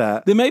all know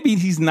that. Then maybe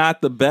he's not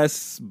the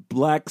best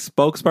black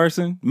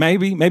spokesperson.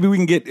 Maybe we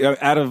can get,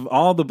 out of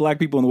all the black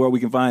people in the world, we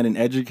can find an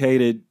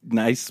educated,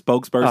 nice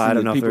spokesperson. I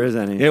don't know if there is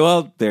any. Yeah,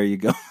 well, there you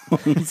go.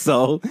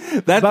 So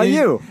that's... What about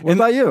you? What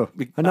about you?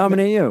 I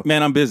nominate you.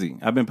 Man, I'm busy.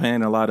 I've been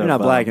paying a lot of... You're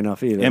not black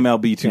enough either.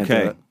 MLB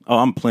 2K. Oh,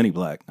 I'm plenty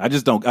black. I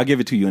give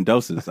it to you in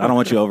doses. I don't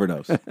want you to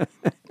overdose.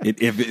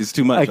 If it's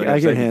too much.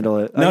 I can handle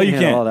it. No, you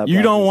can't.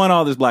 You don't want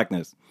all this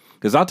blackness.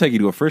 Because I'll take you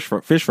to a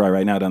fish fry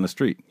right now down the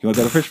street. You want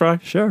to go to fish fry?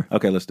 Sure.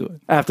 Okay, let's do it.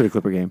 After the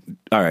Clipper game.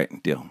 All right,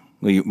 deal.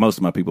 Well, most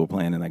of my people are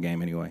playing in that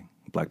game anyway.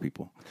 Black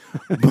people.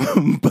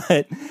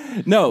 But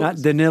no. Not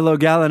Danilo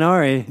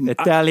Gallinari.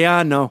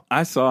 Italiano.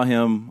 I saw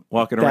him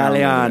walking around.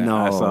 Italiano.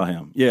 I saw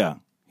him. Yeah.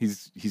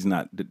 He's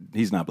not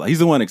black. He's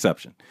the one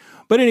exception.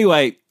 But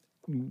anyway,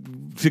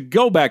 to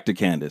go back to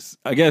Candace,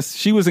 I guess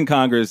she was in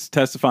Congress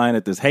testifying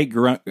at this hate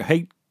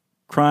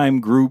crime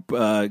group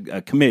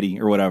committee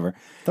or whatever.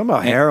 Talking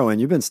about heroin,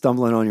 you've been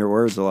stumbling on your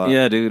words a lot.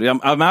 Yeah, dude,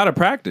 I'm out of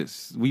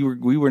practice. We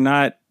were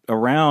not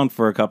around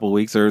for a couple of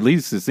weeks, or at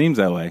least it seems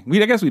that way.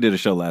 I guess we did a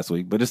show last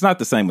week, but it's not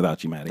the same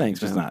without you, Matty. Thanks,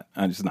 it's just not.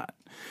 I'm just not.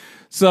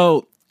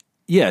 So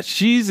yeah,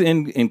 she's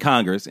in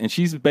Congress, and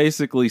she's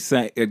basically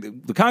saying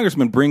the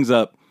congressman brings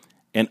up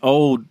an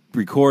old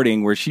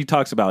recording where she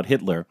talks about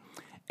Hitler.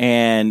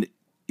 And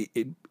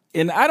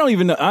I don't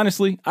even know,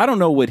 honestly, I don't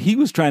know what he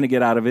was trying to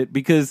get out of it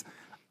because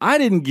I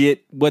didn't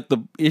get what the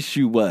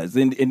issue was.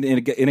 And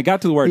it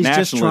got to the word He's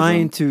nationalism. Just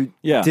trying to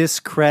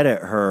discredit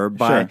her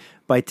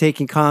by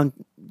taking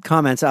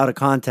comments out of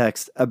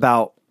context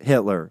about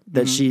Hitler.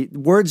 That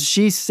words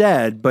she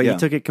said, but he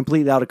took it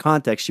completely out of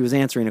context. She was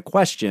answering a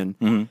question,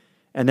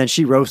 and then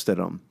she roasted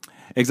him.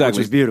 Exactly.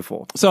 Which was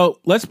beautiful. So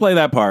let's play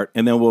that part,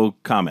 and then we'll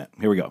comment.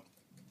 Here we go.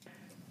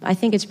 I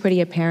think it's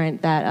pretty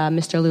apparent that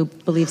Mr. Liu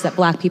believes that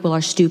black people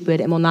are stupid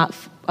and will not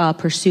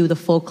pursue the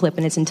full clip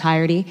in its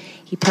entirety.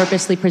 He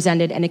purposely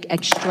presented an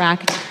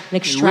extracted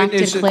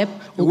clip.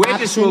 The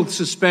witness will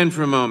suspend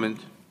for a moment.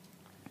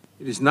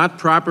 It is not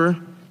proper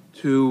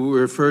to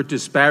refer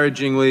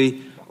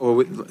disparagingly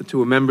or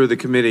to a member of the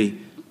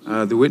committee.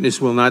 The witness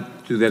will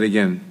not do that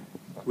again.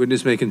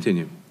 Witness may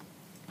continue.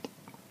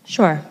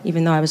 Sure,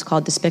 even though I was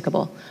called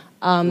despicable.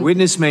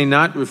 Witness may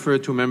not refer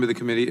to a member of the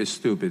committee as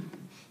stupid.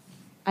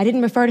 I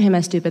didn't refer to him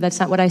as stupid. That's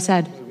not what I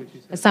said.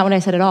 That's not what I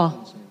said at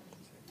all.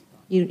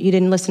 You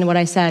didn't listen to what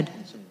I said.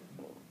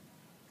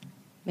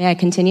 May I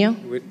continue?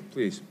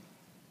 Please.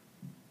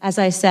 As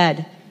I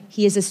said,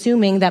 he is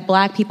assuming that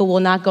black people will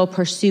not go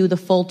pursue the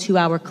full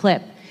 2-hour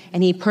clip.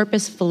 and he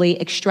purposefully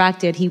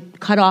he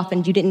cut off,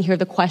 and you didn't hear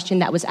the question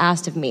that was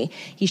asked of me.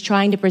 He's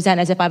trying to present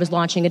as if I was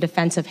launching a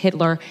defense of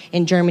Hitler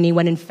in Germany,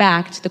 when in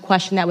fact, the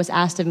question that was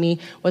asked of me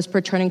was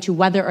pertaining to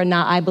whether or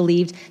not I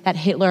believed that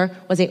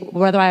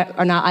whether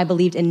or not I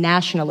believed in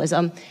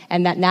nationalism,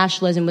 and that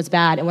nationalism was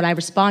bad. And what I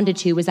responded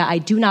to was that I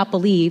do not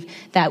believe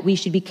that we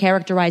should be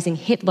characterizing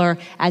Hitler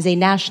as a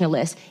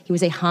nationalist. He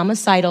was a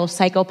homicidal,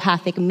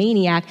 psychopathic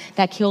maniac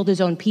that killed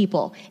his own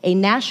people. A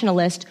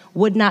nationalist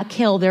would not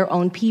kill their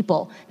own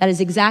people. That is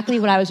exactly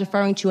what I was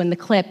referring to in the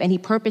clip, and he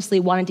purposely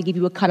wanted to give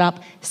you a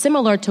cut-up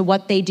similar to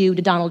what they do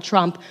to Donald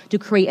Trump to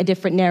create a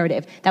different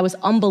narrative. That was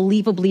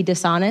unbelievably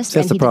dishonest,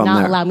 and he did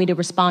not allow me to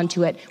respond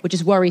to it, which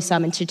is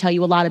worrisome and should tell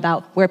you a lot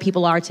about where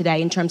people are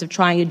today in terms of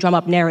trying to drum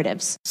up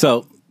narratives.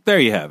 So there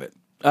you have it.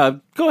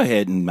 Go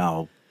ahead and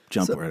I'll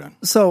jump right on.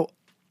 So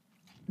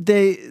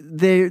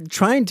they're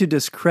trying to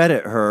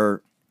discredit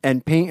her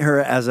and paint her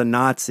as a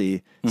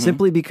Nazi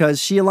simply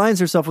because she aligns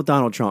herself with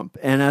Donald Trump.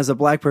 And as a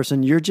black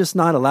person, you're just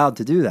not allowed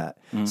to do that.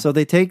 So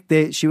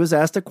she was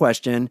asked a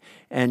question,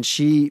 and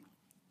she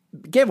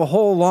gave a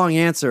whole long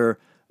answer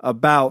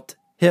about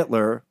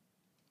Hitler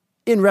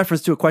in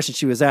reference to a question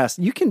she was asked.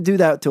 You can do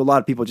that to a lot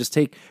of people, just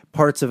take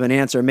parts of an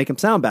answer and make them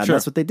sound bad. Sure.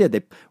 That's what they did.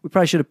 We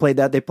probably should have played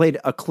that. They played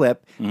a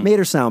clip, made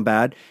her sound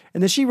bad,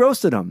 and then she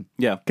roasted them.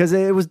 Yeah. Because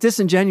it was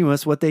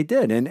disingenuous what they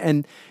did.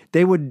 And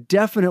they would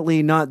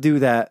definitely not do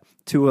that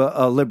to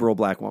a liberal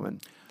black woman.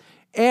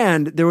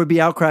 And there would be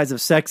outcries of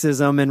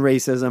sexism and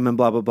racism and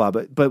blah, blah, blah.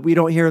 But we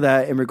don't hear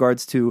that in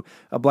regards to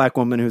a black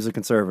woman who's a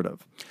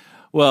conservative.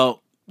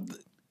 Well,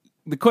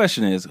 the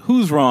question is,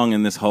 who's wrong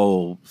in this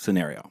whole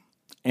scenario?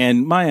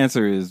 And my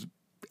answer is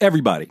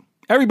everybody.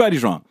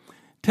 Everybody's wrong.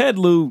 Ted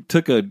Lieu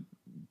took a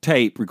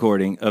tape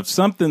recording of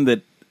something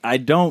that I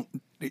don't.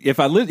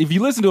 If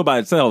you listen to it by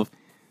itself,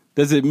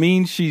 does it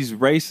mean she's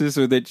racist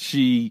or that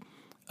she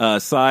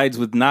sides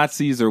with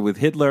Nazis or with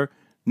Hitler?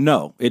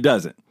 No, it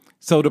doesn't.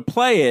 So to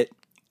play it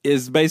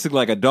is basically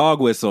like a dog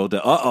whistle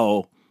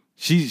to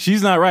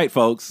she's not right,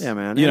 folks. Yeah,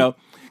 man. You know,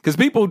 because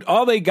people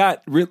all they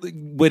got really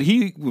what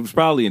he was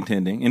probably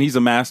intending, and he's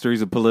a master,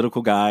 he's a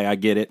political guy. I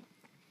get it.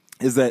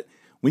 Is that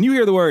when you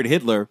hear the word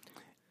Hitler,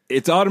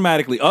 it's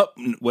automatically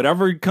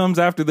whatever comes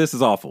after this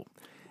is awful.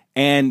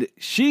 And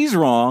she's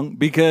wrong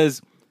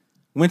because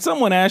when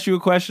someone asks you a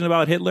question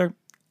about Hitler,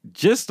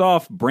 just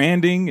off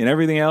branding and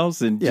everything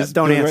else, and just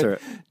don't answer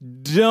it.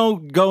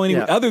 Don't go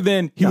anywhere other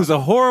than he was a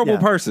horrible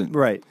person.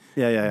 Right.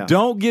 Yeah.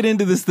 Don't get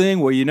into this thing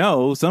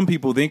where some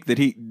people think that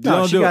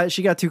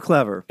she got too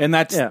clever, and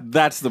that's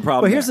the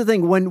problem. But here's the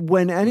thing: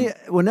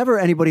 whenever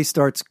anybody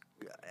starts.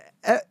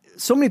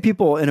 So many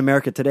people in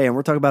America today, and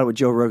we're talking about it with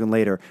Joe Rogan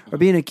later, are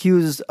being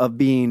accused of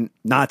being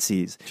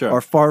Nazis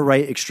or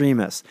far-right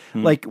extremists.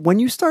 Like, when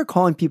you start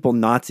calling people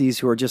Nazis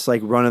who are just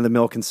like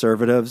run-of-the-mill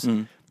conservatives,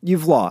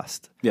 you've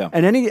lost. Yeah.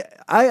 And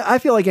I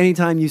feel like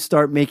anytime you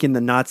start making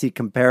the Nazi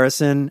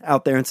comparison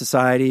out there in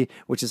society,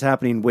 which is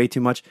happening way too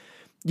much,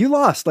 you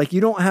lost. Like,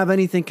 you don't have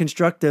anything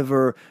constructive,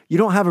 or you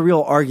don't have a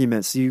real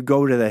argument, so you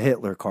go to the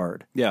Hitler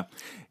card. Yeah.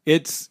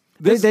 It's...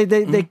 This,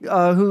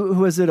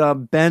 who is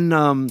it?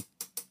 Ben...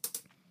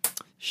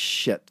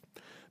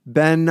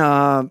 Ben,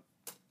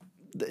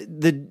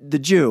 the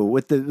Jew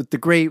with the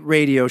great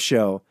radio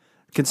show,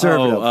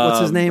 conservative. What's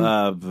his name?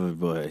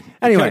 Boy.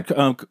 Anyway,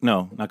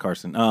 no, not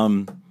Carson.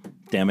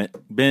 Damn it,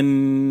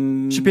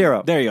 Ben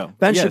Shapiro. There you go.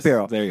 Ben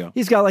Shapiro. There you go.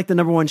 He's got like the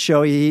 #1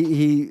 show.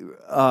 He's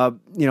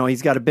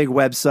got a big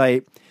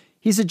website.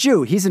 He's a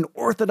Jew. He's an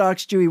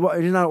Orthodox Jew. He's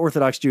not an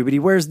Orthodox Jew, but he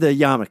wears the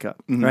yarmulke,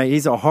 right?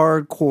 He's a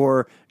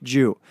hardcore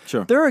Jew.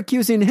 Sure. They're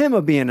accusing him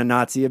of being a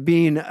Nazi, of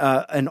being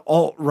an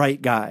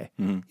alt-right guy.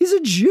 He's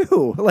a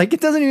Jew. Like,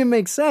 it doesn't even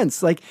make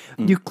sense. Like,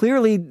 you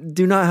clearly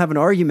do not have an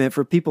argument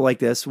for people like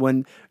this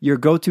when your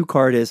go-to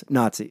card is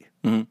Nazi.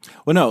 Well,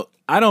 no,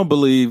 I don't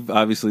believe,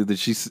 obviously, that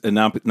she's a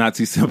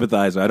Nazi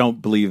sympathizer. I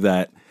don't believe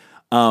that.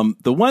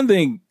 The one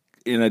thing...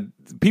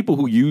 people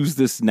who use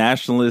this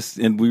nationalist,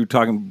 and we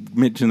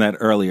mentioned that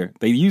earlier,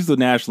 they use the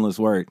nationalist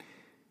word.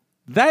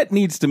 That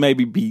needs to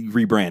maybe be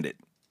rebranded,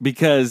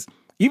 because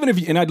even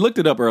if and I looked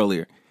it up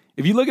earlier,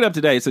 if you look it up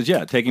today, it says,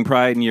 taking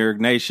pride in your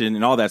nation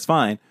and all that's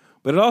fine.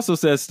 But it also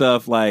says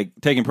stuff like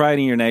taking pride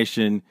in your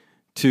nation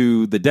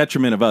to the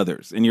detriment of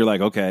others. And you're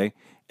like, okay.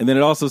 And then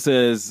it also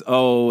says,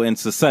 and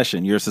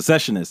secession. You're a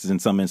secessionist in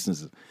some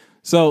instances.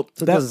 So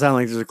it doesn't sound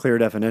like there's a clear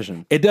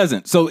definition. It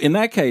doesn't. So in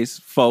that case,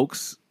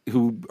 folks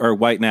who are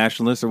white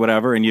nationalists or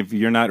whatever, and if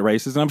you're not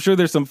racist, and I'm sure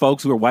there's some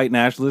folks who are white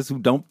nationalists who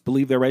don't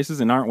believe they're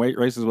racist and aren't white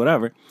racist,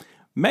 whatever,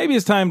 maybe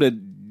it's time to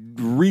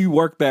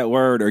rework that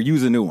word or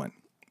use a new one.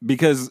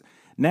 Because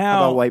now...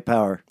 How about white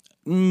power?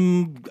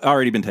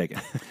 Already been taken.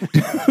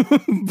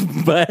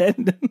 But...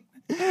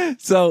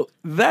 So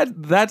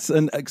that's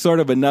sort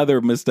of another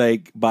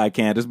mistake by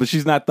Candace, but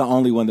she's not the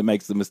only one that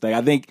makes the mistake.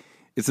 I think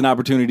it's an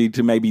opportunity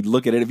to maybe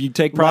look at it. If you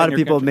take pride, a lot of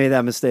people have made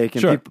that mistake,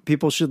 and sure.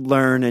 people should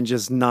learn and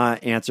just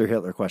not answer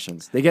Hitler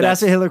questions. They get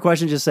asked a Hitler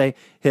question, just say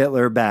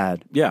Hitler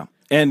bad. Yeah,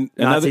 and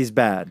Nazis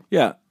bad.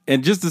 Yeah,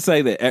 And just to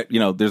say that,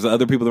 there's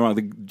other people that are wrong.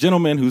 The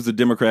gentleman who's a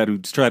Democrat who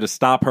tried to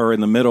stop her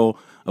in the middle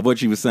of what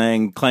she was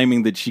saying,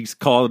 claiming that she's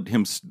called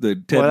him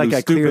Ted that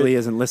guy stupid, clearly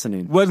isn't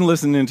listening. Wasn't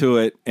listening to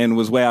it and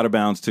was way out of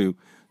bounds too.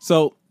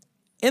 So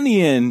in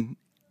the end,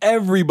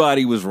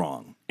 everybody was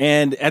wrong.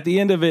 And at the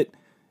end of it,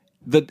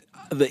 the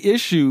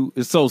issue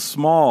is so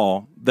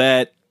small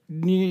that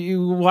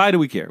why do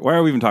we care? Why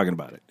are we even talking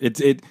about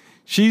it?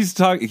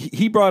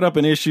 He brought up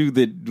an issue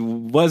that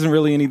wasn't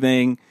really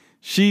anything.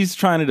 She's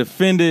trying to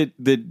defend it,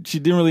 that she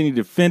didn't really need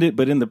to defend it,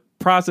 but in the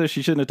process,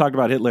 she shouldn't have talked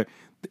about Hitler.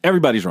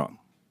 Everybody's wrong.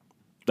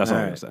 That's all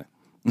I'm going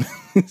to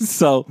say.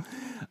 So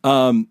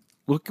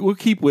we'll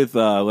keep with,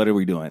 what are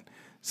we doing?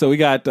 So we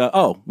got,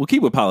 we'll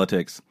keep with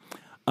politics.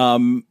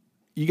 You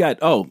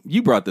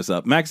brought this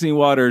up. Maxine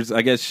Waters,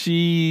 I guess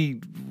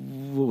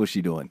what was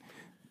she doing?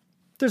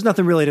 There's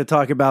nothing really to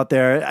talk about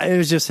there. It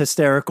was just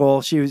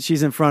hysterical.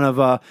 She's in front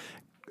of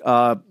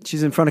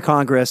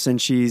Congress,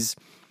 and she's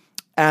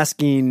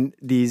asking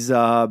these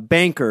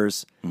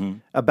bankers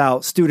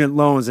about student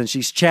loans, and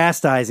she's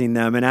chastising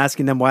them and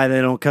asking them why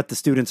they don't cut the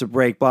students a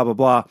break, blah, blah,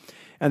 blah.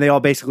 And they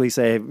all basically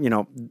say,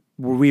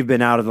 we've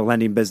been out of the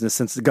lending business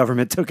since the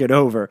government took it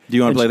over. Do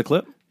you want to play the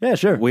clip? Yeah,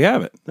 sure. We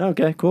have it.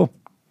 Okay, cool.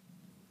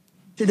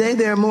 Today,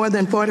 there are more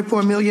than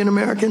 44 million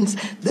Americans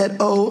that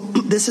owe,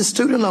 this is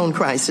student loan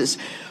crisis,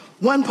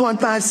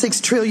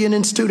 $1.56 trillion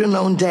in student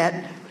loan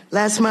debt.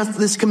 Last month,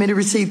 this committee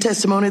received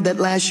testimony that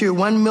last year,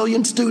 1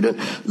 million student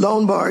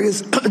loan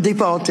borrowers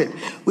defaulted,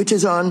 which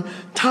is on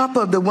top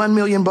of the 1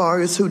 million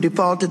borrowers who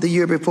defaulted the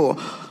year before.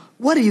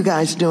 What are you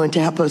guys doing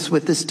to help us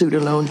with the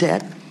student loan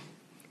debt?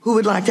 Who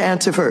would like to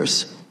answer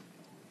first?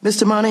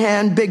 Mr.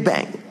 Monahan, Big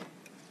Bank.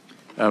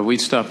 We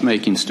stopped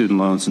making student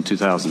loans in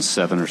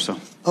 2007 or so.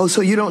 Oh,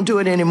 so you don't do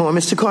it anymore.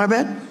 Mr.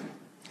 Corbett?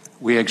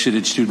 We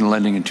exited student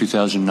lending in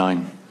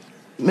 2009.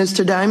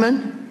 Mr.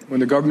 Diamond? When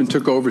the government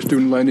took over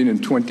student lending in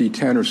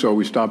 2010 or so,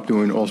 we stopped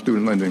doing all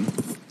student lending.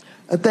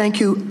 Thank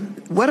you.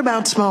 What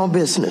about small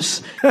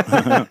business?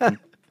 I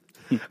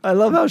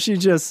love how she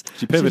just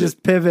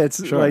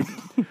pivots. Sure. Like,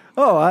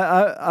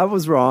 I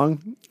was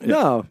wrong. Yeah.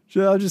 No,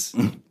 I'll just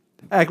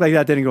act like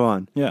that didn't go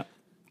on. Yeah.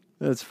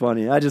 That's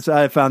funny.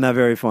 I found that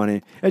very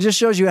funny. It just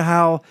shows you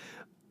how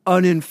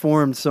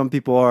uninformed some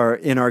people are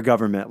in our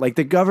government. Like,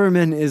 the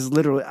government is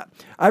literally,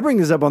 I bring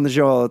this up on the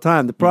show all the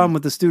time. The problem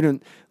with the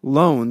student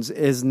loans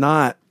is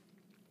not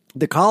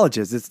the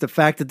colleges. It's the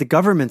fact that the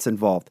government's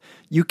involved.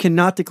 You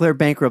cannot declare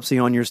bankruptcy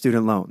on your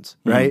student loans,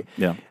 right?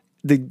 Yeah.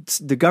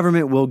 The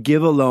government will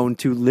give a loan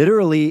to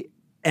literally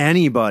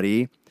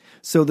anybody.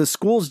 So the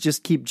schools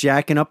just keep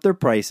jacking up their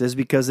prices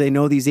because they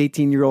know these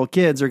 18-year-old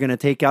kids are going to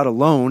take out a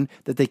loan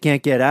that they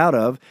can't get out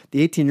of.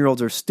 The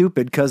 18-year-olds are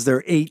stupid because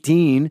they're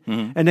 18.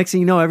 Mm-hmm. And next thing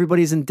you know,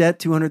 everybody's in debt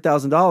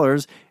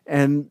 $200,000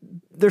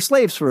 and they're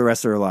slaves for the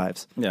rest of their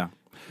lives. Yeah.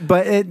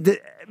 But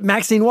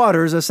Maxine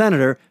Waters, a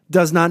senator,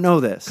 does not know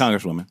this.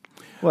 Congresswoman.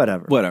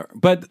 Whatever.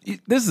 But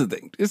this is the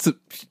thing.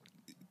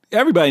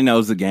 Everybody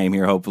knows the game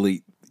here,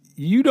 hopefully.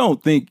 You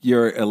don't think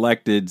your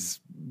electeds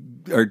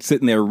are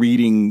sitting there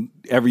reading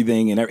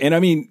everything. And I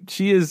mean,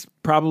 she is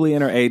probably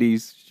in her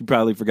 80s. She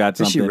probably forgot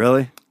something. Is she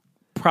really?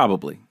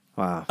 Probably.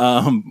 Wow.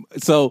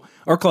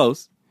 Or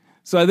close.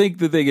 So I think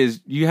the thing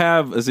is, you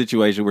have a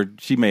situation where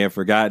she may have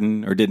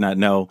forgotten or did not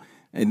know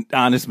an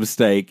honest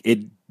mistake.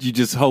 You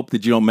just hope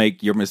that you don't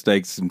make your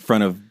mistakes in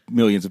front of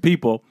millions of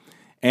people.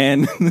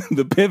 And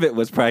the pivot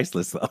was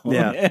priceless, though.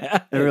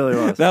 Yeah, it really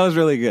was. That was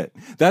really good.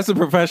 That's a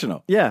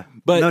professional. Yeah,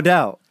 but no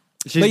doubt.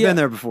 She's been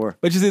there before.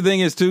 But you see, the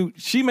thing is, too,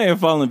 she may have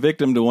fallen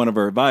victim to one of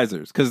her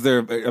advisors because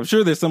I'm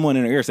sure there's someone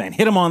in her ear saying,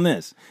 hit him on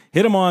this,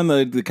 hit him on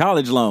the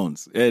college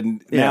loans.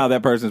 And now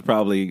that person's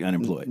probably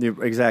unemployed.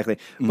 Exactly.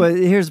 Mm-hmm. But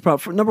here's the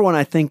problem. Number one,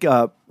 I think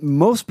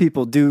most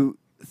people do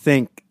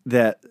think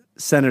that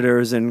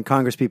senators and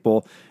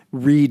congresspeople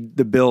read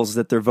the bills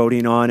that they're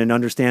voting on and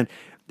understand.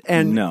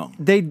 And no,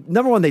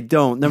 number one, they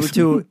don't. Number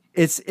two,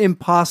 it's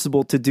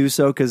impossible to do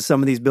so because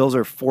some of these bills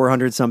are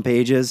 400 some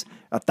pages,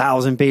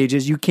 1,000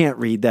 pages. You can't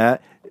read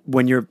that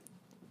when you're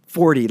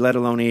 40, let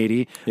alone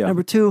 80. Yeah.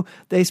 Number two,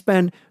 they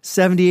spend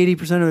 70,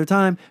 80% of their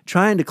time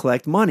trying to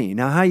collect money.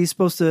 Now, how are you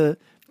supposed to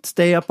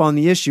stay up on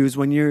the issues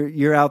when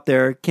you're out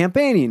there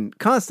campaigning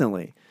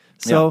constantly?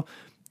 So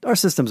our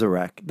system's a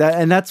wreck.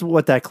 And that's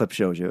what that clip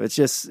shows you. It's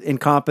just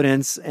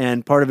incompetence,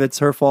 and part of it's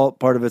her fault,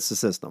 part of it's the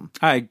system.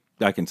 I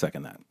can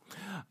second that.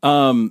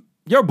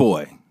 Your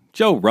boy,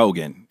 Joe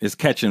Rogan, is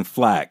catching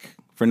flack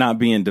for not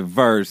being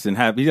diverse and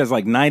he has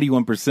like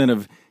 91%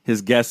 of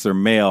his guests are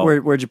male.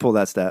 Where'd you pull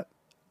that stat?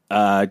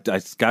 I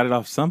got it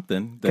off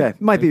something. Okay,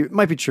 might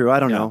be true.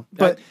 I don't know.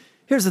 But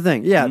here's the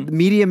thing. Yeah, the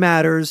Media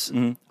Matters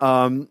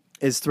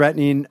is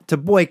threatening to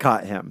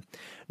boycott him.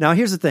 Now,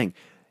 here's the thing.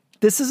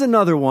 This is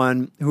another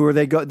one who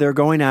they're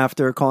going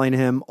after, calling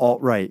him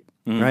alt-right,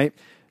 right?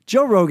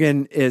 Joe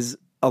Rogan is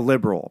a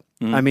liberal.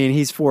 I mean,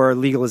 he's for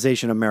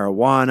legalization of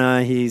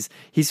marijuana.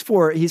 He's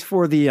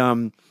for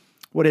the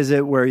what is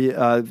it? Where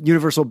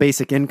universal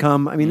basic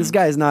income. I mean, this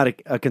guy is not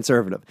a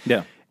conservative.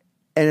 Yeah,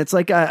 and it's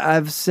like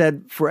I've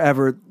said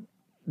forever.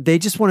 they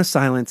just want to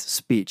silence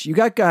speech. You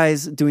got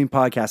guys doing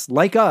podcasts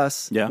like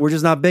us. Yeah. We're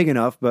just not big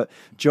enough, but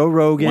Joe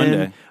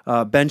Rogan,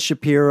 Ben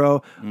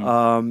Shapiro,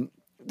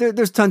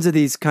 there's tons of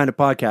these kind of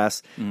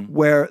podcasts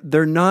where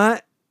they're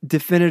not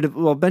definitive.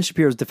 Well, Ben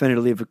Shapiro is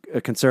definitively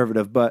a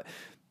conservative, but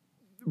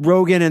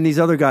Rogan and these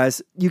other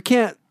guys, you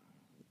can't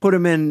put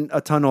them in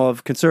a tunnel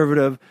of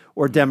conservative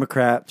or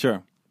Democrat.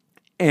 Sure.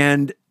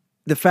 And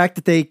the fact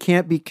that they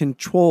can't be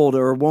controlled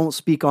or won't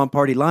speak on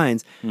party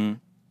lines,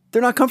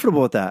 they're not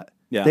comfortable with that.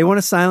 Yeah. They want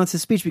to silence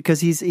his speech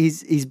because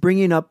he's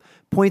bringing up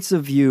points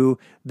of view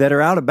that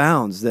are out of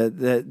bounds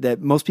that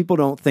most people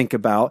don't think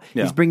about.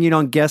 Yeah. He's bringing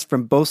on guests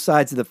from both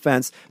sides of the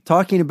fence,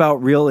 talking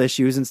about real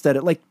issues instead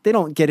of like they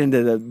don't get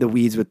into the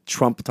weeds with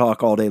Trump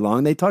talk all day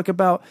long. They talk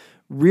about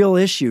real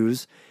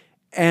issues,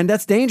 and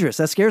that's dangerous.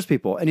 That scares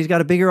people. And he's got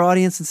a bigger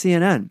audience than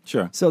CNN.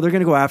 Sure. So they're going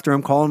to go after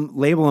him, call him,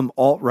 label him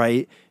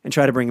alt-right, and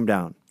try to bring him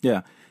down.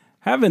 Yeah.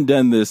 Having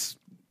done this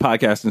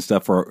podcast and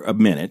stuff for a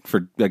minute,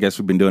 I guess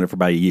we've been doing it for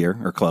about a year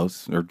or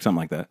close or something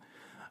like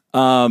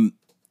that.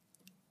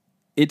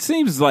 It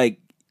seems like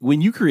when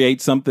you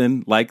create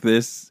something like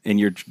this and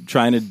you're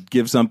trying to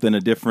give something a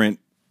different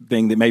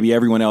thing that maybe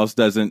everyone else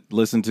doesn't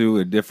listen to,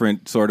 a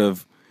different sort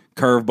of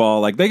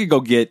curveball, like they could go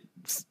get,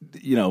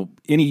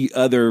 any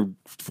other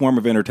form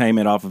of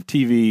entertainment off of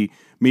TV,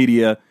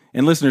 media,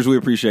 and listeners, we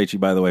appreciate you,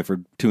 by the way, for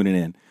tuning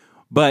in.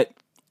 But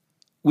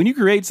when you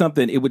create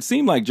something, it would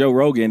seem like Joe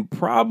Rogan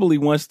probably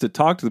wants to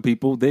talk to the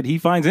people that he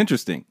finds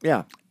interesting.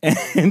 Yeah.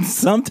 And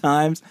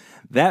sometimes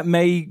that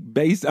may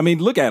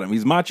look at him.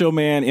 He's Macho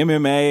Man,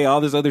 MMA,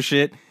 all this other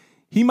shit.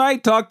 He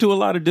might talk to a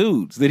lot of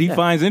dudes that he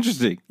finds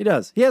interesting. He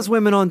does. He has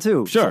women on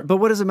too. Sure. But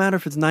what does it matter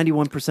if it's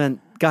 91%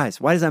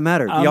 guys? Why does that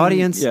matter? The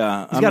audience, he's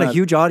got a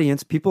huge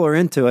audience. People are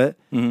into it.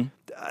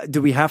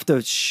 Do we have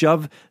to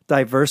shove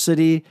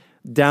diversity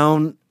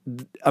down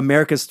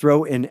America's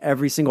throat in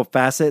every single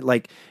facet?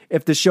 Like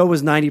if the show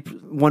was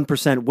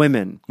 91%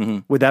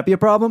 women, would that be a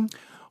problem?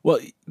 Well,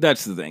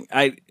 that's the thing.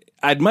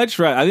 I'd much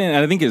rather,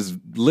 I think his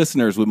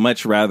listeners would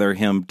much rather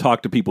him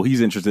talk to people he's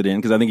interested in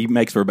because I think he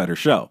makes for a better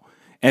show.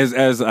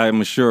 As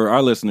I'm sure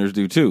our listeners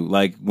do too.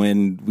 Like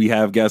when we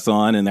have guests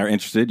on and they're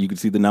interested, you can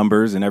see the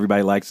numbers and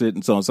everybody likes it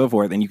and so on and so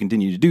forth, and you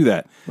continue to do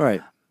that.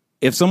 Right.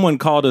 If someone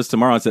called us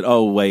tomorrow and said,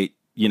 "Oh, wait,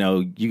 you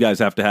guys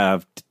have to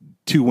have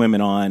two women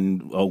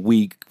on a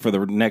week for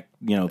the next,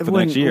 for the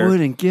next year,"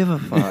 wouldn't give a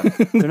fuck.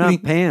 They're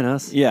not paying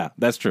us. Yeah,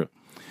 that's true.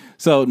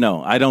 So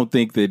no, I don't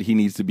think that he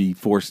needs to be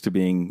forced to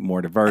being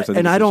more diverse.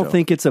 And I don't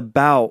think it's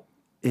about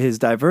his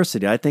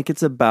diversity. I think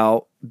it's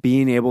about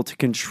being able to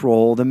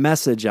control the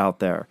message out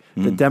there.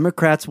 The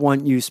Democrats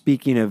want you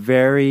speaking a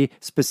very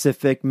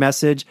specific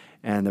message,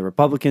 and the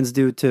Republicans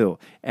do too.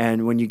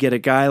 And when you get a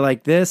guy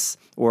like this,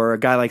 or a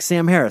guy like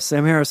Sam Harris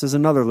is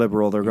another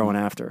liberal they're going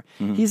after.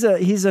 He's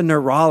a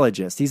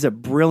neurologist. He's a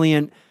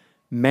brilliant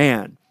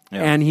man,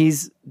 and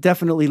he's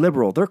definitely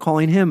liberal. They're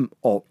calling him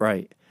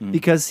alt-right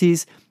because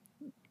he's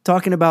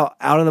talking about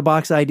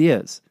out-of-the-box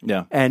ideas.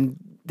 Yeah. And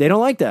they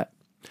don't like that.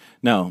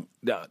 No.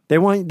 They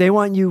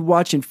want you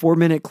watching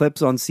 4-minute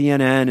clips on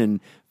CNN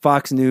and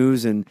Fox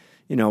News and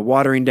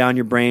watering down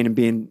your brain and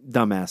being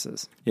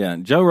dumbasses. Yeah,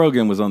 Joe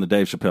Rogan was on the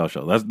Dave Chappelle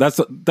show.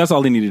 That's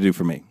all he needed to do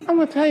for me. I'm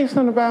gonna tell you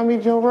something about me,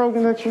 Joe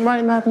Rogan, that you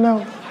might not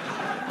know.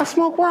 I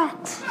smoke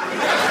rocks.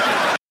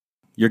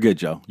 You're good,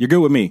 Joe. You're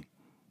good with me.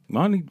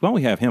 Why don't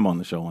we have him on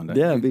the show one day?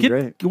 Yeah, it'd be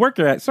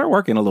great. Start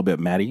working a little bit,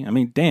 Matty. I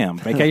mean, damn,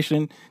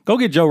 vacation. Go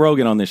get Joe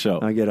Rogan on this show.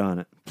 I'll get on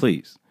it.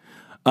 Please.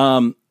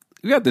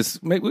 We got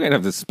to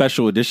have this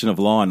special edition of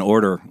Law and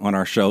Order on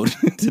our show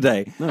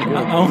today.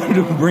 I wanted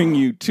to bring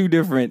you two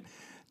different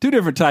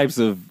types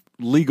of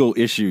legal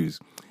issues.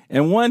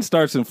 And one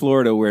starts in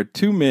Florida where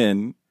two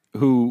men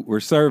who were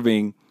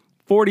serving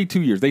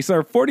 42 years. They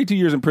served 42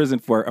 years in prison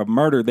for a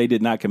murder they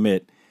did not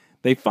commit.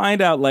 They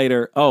find out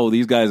later,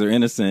 these guys are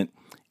innocent.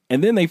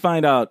 And then they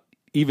find out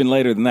even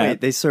later than that. Wait,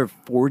 they served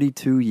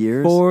 42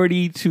 years?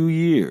 42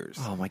 years.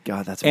 Oh, my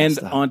God, that's messed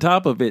up. And on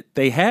top of it,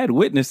 they had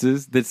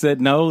witnesses that said,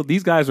 no,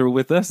 these guys were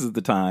with us at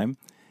the time.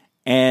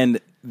 And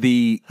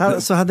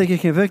so how'd they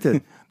get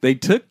convicted? They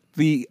took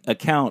the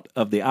account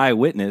of the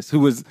eyewitness,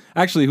 who was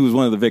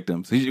one of the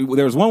victims.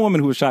 There was one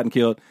woman who was shot and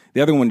killed. The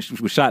other one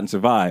was shot and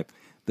survived.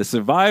 The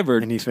survivor...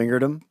 And he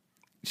fingered him?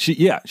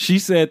 She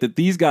said that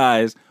these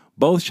guys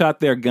both shot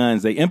their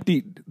guns. They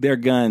emptied their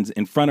guns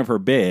in front of her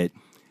bed.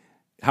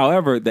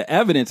 However, the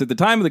evidence at the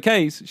time of the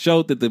case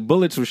showed that the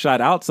bullets were shot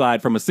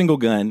outside from a single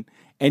gun,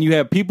 and you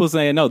have people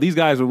saying, no, these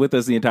guys were with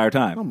us the entire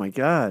time. Oh, my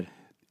God.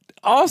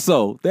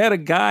 Also, they had a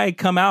guy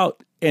come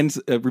out and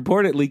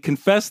reportedly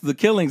confessed the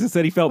killings and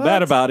said he felt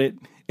bad about it,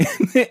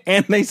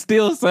 and they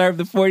still served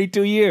the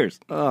 42 years.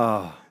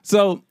 Oh.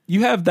 So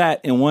you have that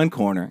in one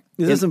corner.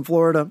 Is this in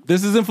Florida?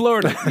 This is in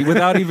Florida.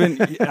 Without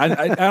even,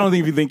 I don't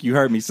even think you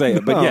heard me say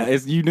it,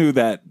 but you knew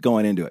that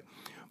going into it.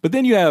 But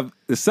then you have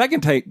the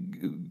second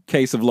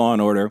case of Law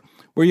and Order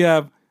where you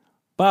have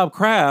Bob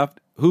Kraft,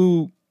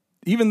 who,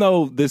 even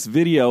though this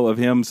video of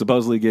him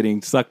supposedly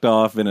getting sucked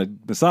off in a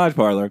massage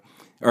parlor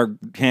or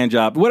hand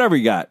job, whatever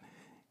he got,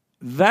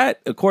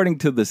 that, according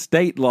to the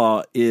state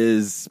law,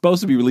 is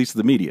supposed to be released to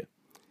the media.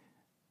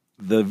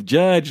 The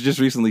judge just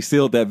recently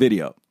sealed that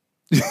video.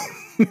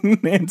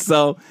 And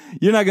so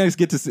you're not going to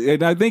get to see it.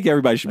 And I think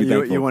everybody should be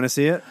thankful. You want to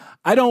see it?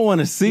 I don't want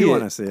to see it. You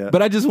want to see it.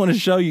 But I just want to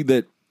show you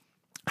that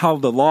how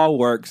the law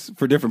works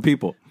for different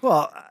people.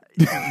 Well,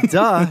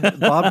 duh.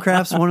 Bob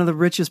Kraft's one of the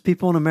richest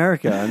people in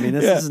America. I mean,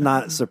 this is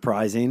not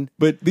surprising.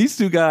 But these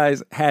two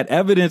guys had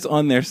evidence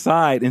on their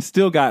side and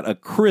still got a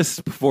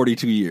crisp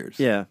 42 years.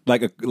 Yeah.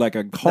 Like a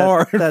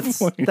hard That's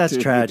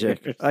 42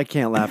 tragic. years. I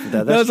can't laugh at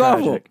that. That's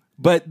awful. tragic.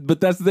 But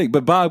that's the thing.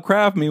 But Bob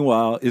Kraft,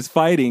 meanwhile, is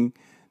fighting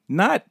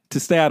not to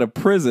stay out of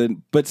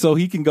prison, but so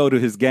he can go to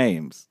his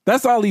games.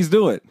 That's all he's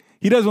doing.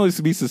 He doesn't want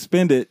to be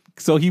suspended,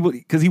 so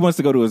because he wants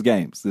to go to his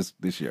games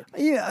this year.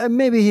 Yeah,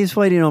 maybe he's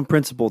fighting on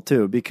principle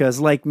too,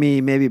 because like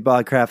me, maybe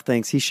Bob Kraft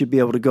thinks he should be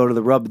able to go to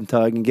the rub and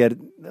tug and get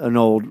an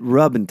old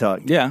rub and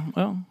tug. Yeah,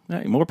 well,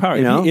 hey, more power.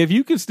 You know? If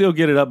you can still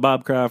get it up,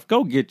 Bob Kraft,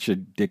 go get your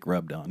dick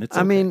rubbed on. It's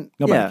okay. I mean,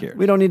 nobody cares.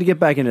 We don't need to get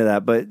back into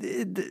that, but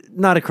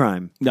not a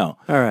crime. No.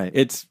 All right.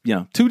 It's,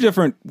 two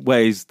different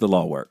ways the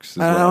law works.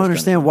 I don't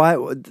understand why.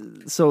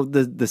 So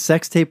the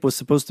sex tape was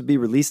supposed to be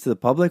released to the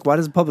public. Why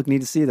does the public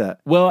need to see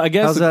that? Well, I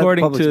guess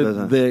according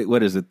to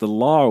business? the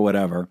law or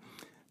whatever,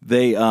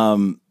 they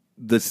I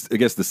guess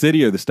the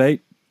city or the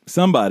state,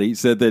 somebody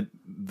said that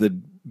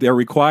they're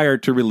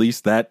required to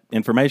release that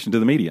information to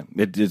the media.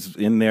 It is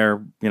in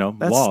their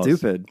That's laws.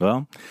 stupid.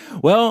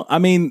 Well, I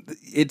mean,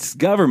 it's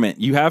government.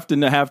 You have to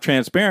have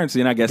transparency,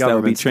 and I guess that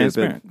would be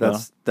transparent.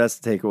 That's the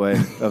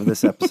takeaway of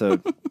this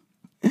episode.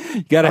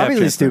 You gotta have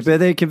obviously stupid.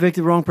 They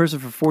convicted the wrong person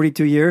for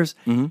 42 years,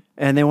 Mm-hmm.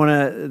 and they want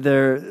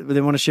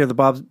to share the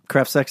Bob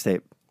Kraft sex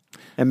tape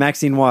and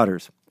Maxine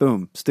Waters.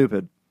 Boom,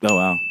 stupid. Oh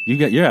wow,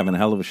 you're having a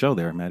hell of a show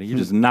there, Matty. You're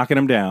just knocking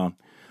them down.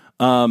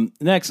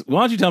 Next,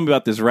 why don't you tell me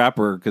about this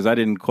rapper, because I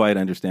didn't quite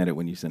understand it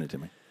when you sent it to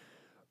me.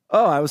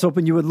 Oh, I was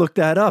hoping you would look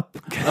that up.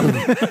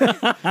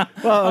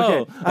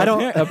 Well, okay. I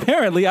don't.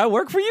 Apparently, I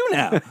work for you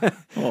now.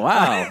 Oh,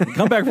 wow.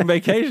 Come back from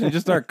vacation and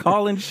just start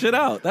calling shit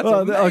out. That's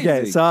amazing.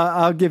 Okay, so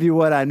I'll give you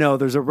what I know.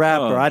 There's a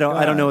rapper. I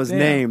don't know his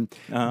name,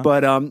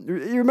 but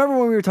you remember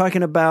when we were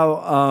talking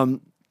about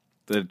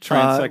the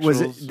transsexuals?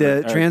 Was it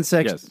the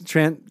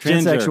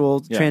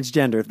transsexual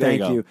transgender?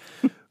 Thank you.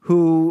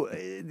 Who,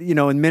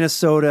 in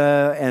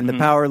Minnesota and the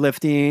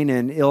powerlifting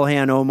and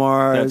Ilhan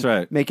Omar, that's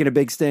right, making a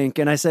big stink.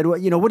 And I said, well,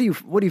 what are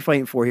you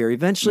fighting for here?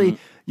 Eventually,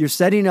 you're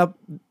setting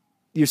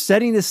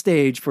the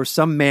stage for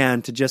some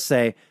man to just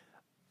say,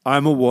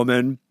 I'm a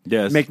woman,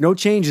 make no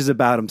changes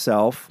about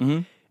himself,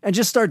 and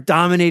just start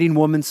dominating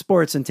women's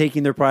sports and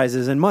taking their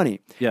prizes and money.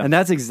 Yeah. And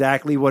that's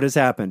exactly what has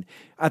happened.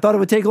 I thought it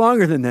would take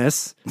longer than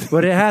this,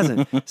 but it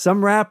hasn't.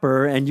 Some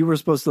rapper, and you were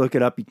supposed to look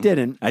it up, you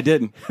didn't. I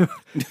didn't.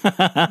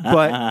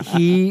 But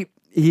he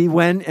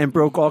went and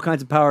broke all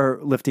kinds of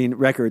powerlifting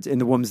records in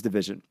the women's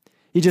division.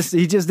 He just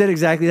did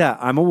exactly that.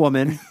 I'm a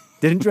woman.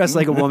 Didn't dress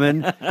like a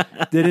woman,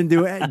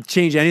 didn't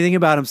change anything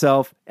about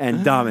himself,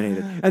 and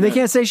dominated. And they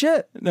can't say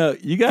shit. No,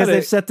 you got to, because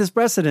they've set this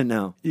precedent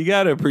now. You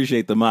got to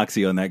appreciate the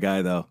moxie on that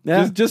guy, though.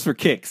 Yeah. Just for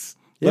kicks.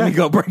 Let me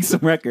go break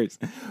some records.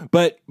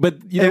 But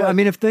I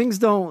mean, if things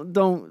don't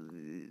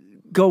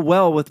go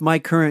well with my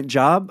current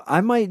job,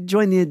 I might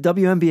join the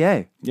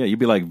WNBA. Yeah, you'd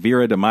be like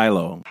Vera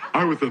DeMilo.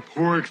 I was a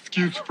poor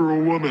excuse for a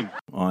woman.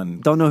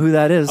 Don't know who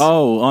that is.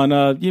 Oh, on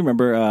you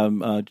remember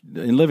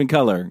in Living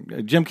Color,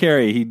 Jim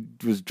Carrey. He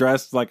was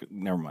dressed like.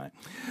 Never mind.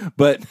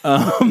 But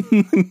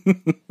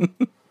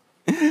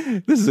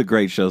this is a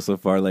great show so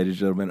far, ladies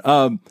and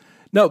gentlemen.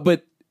 No,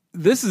 but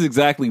this is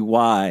exactly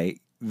why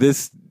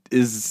this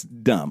is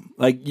dumb.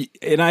 Like,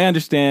 and I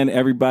understand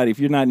everybody. If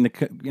you're not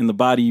in the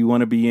body you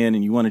want to be in,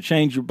 and you want to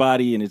change your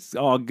body, and it's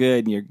all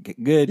good, and you're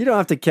good, you don't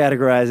have to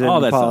categorize it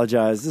and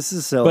apologize. This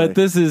is silly. But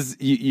this is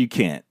you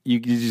can't. You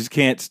just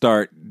can't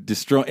start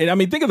destroying. I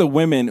mean, think of the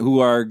women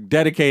who are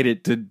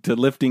dedicated to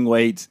lifting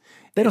weights.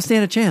 They don't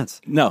stand a chance.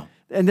 No.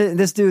 And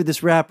this dude,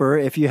 this rapper,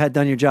 if you had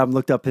done your job and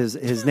looked up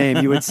his name,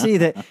 you would see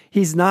that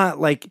he's not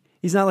like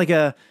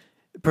a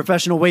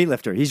professional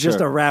weightlifter. He's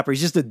just a rapper.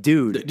 He's just a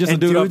dude. Just a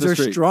dude off the dudes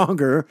street. Are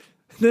stronger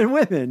than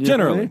women.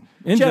 Generally.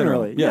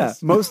 Generally,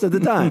 yes. Yeah, most of the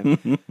time.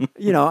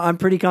 I'm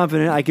pretty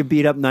confident I could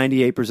beat up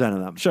 98% of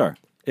them. Sure.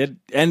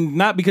 And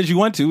not because you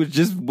want to. It's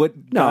just what.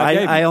 No,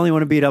 I only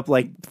want to beat up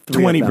like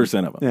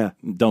 20% of them. Yeah.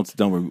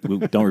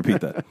 Don't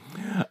repeat that.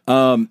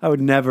 I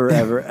would never,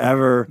 ever,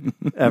 ever,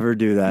 ever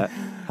do that.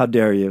 How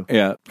dare you?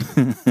 Yeah.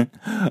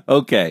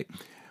 Okay.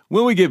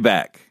 When we get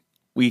back,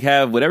 we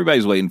have what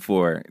everybody's waiting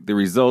for, the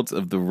results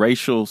of the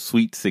Racial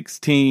Sweet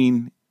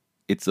 16.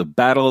 It's a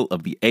battle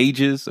of the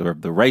ages, or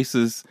of the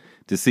races,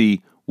 to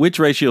see which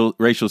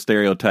racial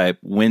stereotype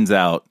wins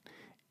out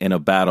in a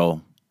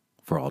battle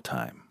for all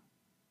time.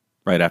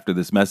 Right after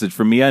this message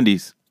from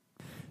MeUndies.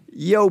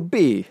 Yo,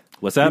 B.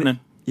 What's happening?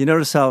 You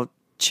notice how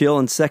chill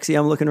and sexy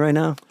I'm looking right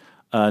now?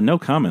 No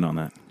comment on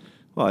that.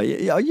 Well,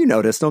 you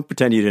noticed. Don't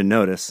pretend you didn't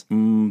notice.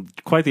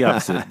 Quite the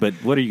opposite. But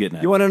what are you getting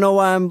at? You want to know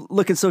why I'm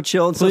looking so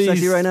chill and so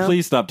sexy right now?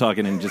 Please stop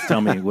talking and just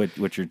tell me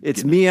what you're.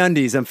 It's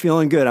MeUndies. I'm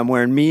feeling good. I'm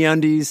wearing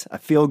MeUndies. I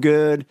feel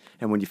good,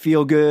 and when you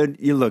feel good,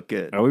 you look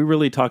good. Are we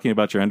really talking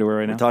about your underwear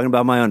right now? I'm talking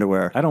about my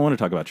underwear. I don't want to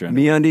talk about your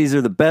underwear. MeUndies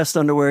are the best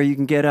underwear you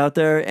can get out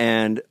there,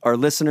 and our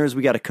listeners,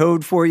 we got a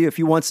code for you. If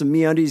you want some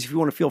MeUndies, if you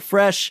want to feel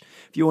fresh,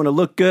 if you want to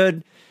look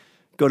good,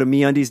 go to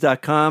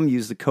MeUndies.com.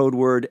 Use the code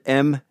word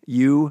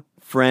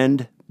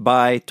MUFriend.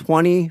 Buy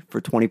 20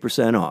 for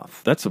 20%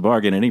 off. That's a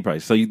bargain at any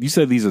price. So you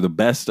said these are the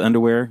best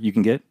underwear you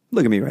can get?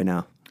 Look at me right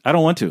now. I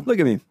don't want to. Look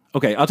at me.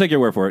 Okay, I'll take your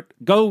word for it.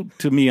 Go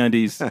to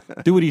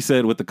MeUndies. Do what he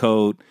said with the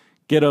code.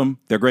 Get them.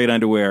 They're great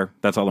underwear.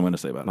 That's all I'm going to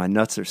say about it. My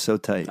nuts are so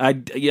tight.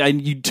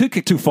 You took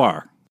it too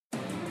far.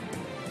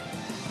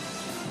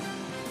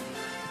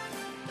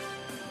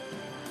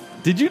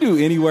 Did you do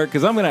any work?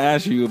 Because I'm going to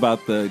ask you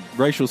about the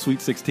Racial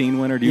Sweet 16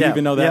 winner. Do you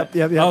even know that?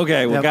 Yep.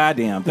 Okay, well,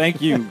 goddamn.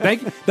 Thank you.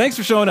 Thanks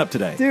for showing up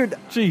today. Dude.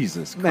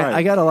 Jesus Christ. Man,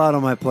 I got a lot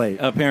on my plate.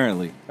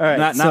 Apparently. All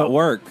right. Not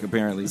work,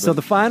 apparently. So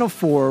the Final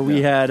Four,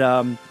 we had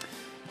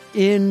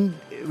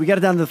we got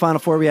it down to the Final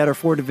Four. We had our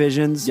 4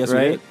 divisions, yes,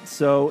 right? We did.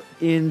 So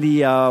in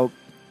the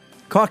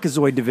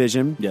Caucasoid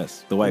division,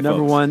 yes, the white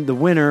number folks. 1, the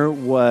winner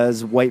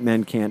was White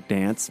Men Can't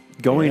Dance,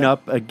 going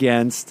up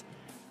against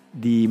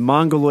the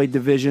Mongoloid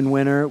division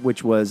winner,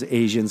 which was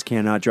Asians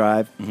Cannot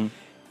Drive. Mm-hmm.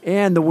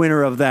 And the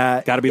winner of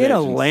that, gotta be in the a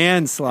Asians.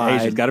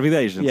 landslide. Asians, gotta be the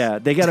Asians. Yeah,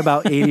 they got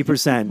about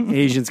 80%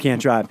 Asians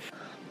Can't Drive.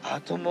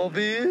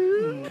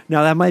 Automobile.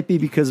 Now, that might be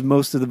because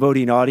most of the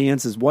voting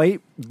audience is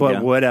white,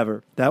 but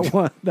whatever. That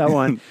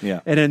one. Yeah.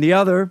 And then the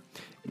other,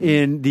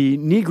 in the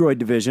Negroid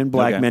division,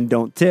 Black Men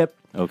Don't Tip.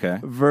 Okay.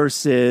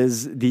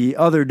 Versus the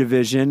other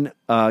division,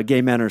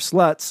 Gay Men Are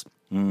Sluts.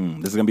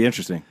 This is going to be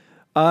interesting.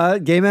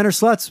 Gay Men Are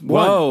Sluts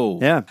won. Whoa.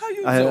 Yeah.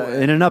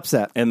 In an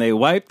upset. And they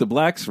wiped the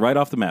blacks right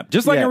off the map,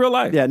 just like in real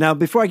life. Yeah. Now,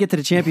 before I get to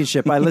the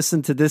championship, I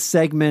listened to this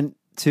segment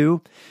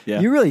too.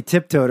 Yeah. You really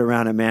tiptoed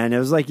around it, man. It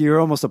was like you were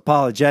almost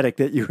apologetic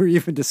that you were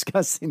even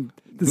discussing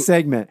the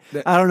segment.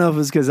 I don't know if it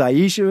was because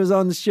Aisha was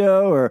on the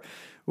show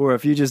or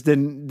if you just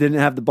didn't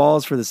have the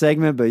balls for the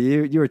segment, but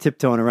you were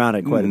tiptoeing around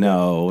it quite a bit.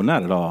 No,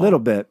 not at all. A little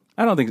bit.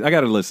 I don't think I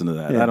got to listen to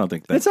that. Yeah. I don't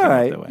think that's it's all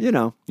right. that way.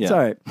 It's all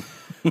right.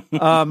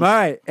 All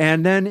right.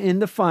 And then in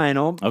the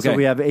final, so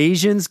we have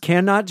Asians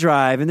Cannot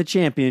Drive in the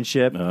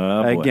championship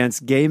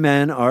against Gay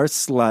Men Are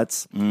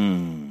Sluts.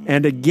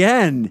 And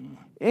again,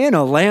 in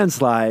a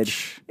landslide,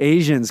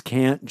 Asians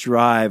Can't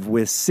Drive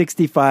with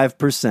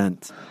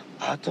 65%.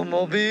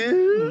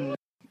 Automobile.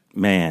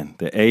 Man,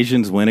 the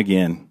Asians win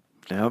again.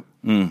 Yep.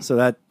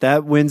 So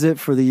that wins it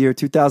for the year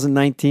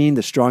 2019,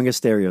 the strongest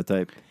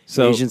stereotype.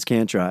 So Asians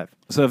can't drive.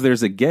 So if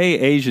there's a gay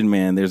Asian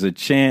man, there's a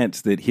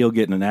chance that he'll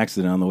get in an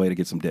accident on the way to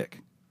get some dick.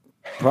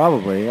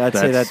 Probably. I'd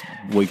say that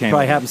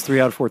probably happens 3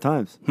 out of 4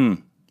 times.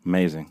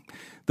 Amazing.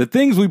 The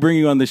things we bring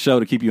you on this show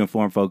to keep you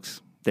informed,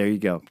 folks. There you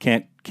go.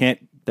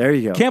 There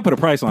you go. Can't put a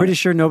price on it. Pretty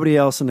sure nobody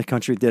else in the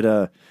country did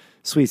a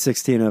Sweet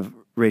 16 of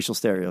racial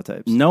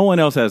stereotypes. No one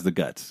else has the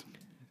guts.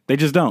 They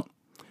just don't.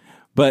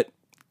 But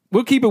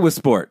we'll keep it with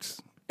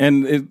sports.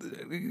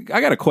 And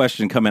I got a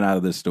question coming out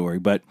of this story,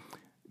 but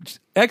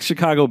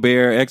ex-Chicago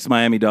Bear,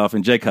 ex-Miami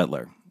Dolphin, Jay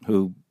Cutler,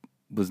 who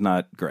was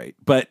not great.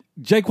 But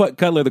Jay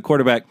Cutler, the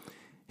quarterback,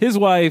 his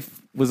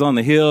wife was on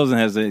the Hills and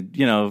has a,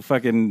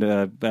 fucking,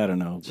 I don't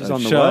know, she's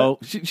on show.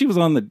 The what? She was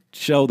on the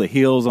show The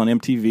Hills on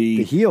MTV.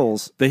 The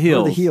Heels? The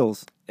Hills. What are the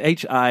Heels?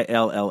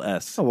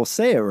 Hills. Oh, well,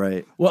 say it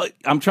right. Well,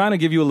 I'm trying to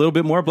give you a little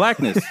bit more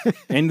blackness,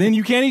 and then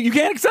you can't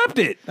accept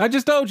it. I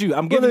just told you.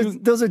 I'm giving you.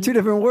 Those are 2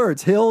 different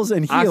words, hills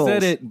and heels. I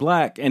said it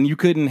black, and you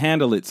couldn't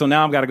handle it, so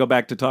now I've got to go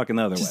back to talking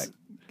the other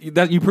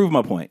way. You prove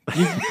my point.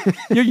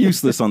 You're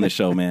useless on this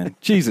show, man.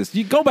 Jesus,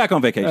 you go back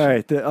on vacation. All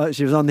right,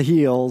 she was on the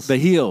Heels. The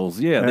Heels,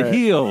 yeah, the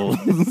Heels.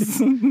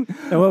 And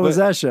what was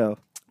that show?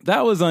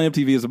 That was on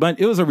MTV.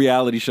 It was a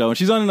reality show, and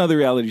she's on another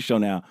reality show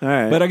now. All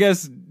right. But I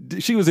guess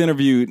she was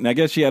interviewed, and I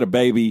guess she had a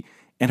baby,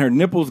 and her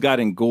nipples got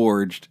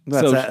engorged.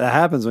 That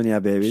happens when you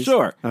have babies.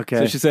 Sure. Okay.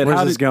 So she said,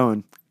 "Where's this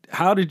going?"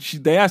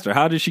 They asked her,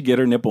 how did she get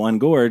her nipple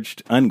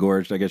ungorged?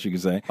 Ungorged, I guess you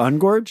could say.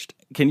 Ungorged?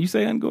 Can you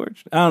say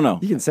ungorged? I don't know.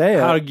 You can say it.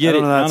 How to get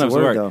it? I don't know if it's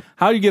a word.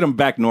 How do you get them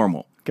back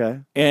normal? Okay.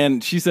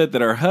 And she said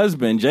that her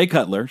husband, Jay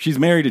Cutler, she's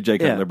married to Jay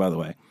Cutler, by the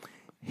way,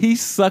 he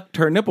sucked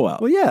her nipple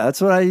out. Well, yeah,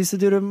 that's what I used to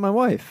do to my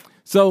wife.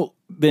 So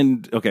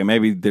then, okay,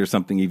 maybe there's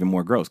something even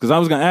more gross. Because I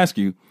was going to ask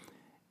you,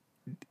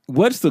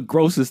 what's the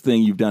grossest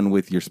thing you've done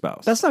with your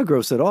spouse? That's not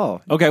gross at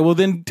all. Okay, well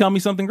then tell me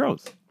something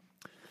gross.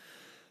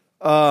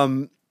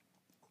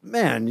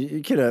 Man,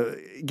 you could have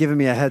given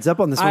me a heads up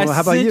on this one.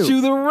 How about you? I sent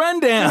you the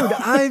rundown. Dude,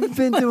 I've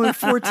been doing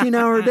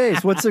 14-hour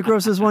days. What's the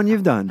grossest one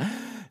you've done?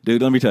 Dude,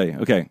 let me tell you.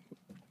 Okay.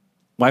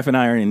 Wife and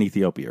I are in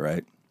Ethiopia,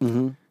 right?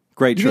 Mm-hmm.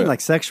 Great trip. You mean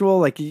like sexual?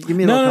 Like, give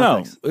me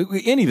no.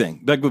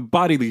 Anything. Like with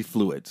bodily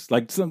fluids.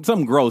 Like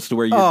something gross to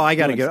where you... I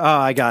got it.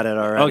 I got it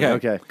already.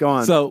 Okay. Go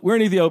on. So we're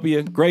in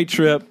Ethiopia. Great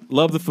trip.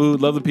 Love the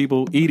food. Love the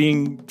people.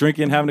 Eating,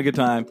 drinking, having a good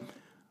time.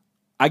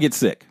 I get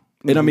sick.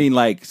 And I mean,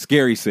 like,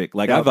 scary sick.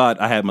 Like, I thought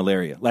I had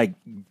malaria. Like,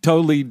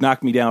 totally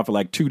knocked me down for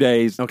like 2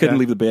 days. Couldn't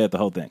leave the bed, the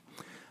whole thing.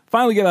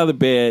 Finally get out of the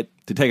bed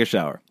to take a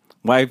shower.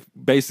 Wife,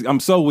 basically, I'm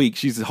so weak.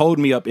 She's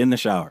holding me up in the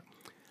shower.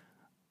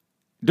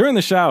 During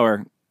the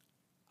shower,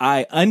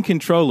 I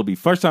uncontrollably,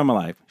 first time in my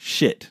life,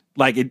 shit.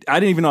 Like, I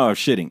didn't even know I was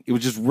shitting. It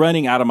was just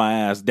running out of my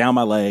ass, down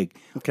my leg,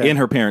 in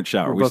her parents'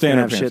 shower. We're both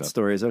gonna have shit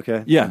stories,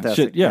 okay. Yeah,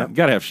 Fantastic. shit. Yeah,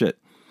 gotta have shit.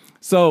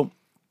 So,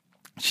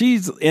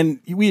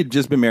 we had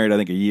just been married, I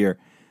think, a year.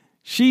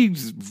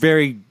 She's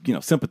very,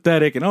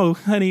 sympathetic and, oh,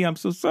 honey, I'm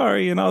so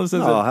sorry, and all this.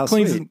 How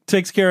sweet.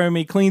 Takes care of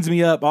me, cleans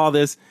me up, all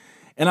this.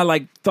 And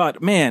I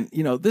thought, man,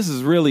 this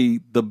is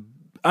really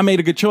I made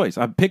a good choice.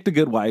 I picked a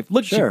good wife.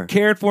 Look, she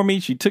cared for me.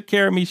 She took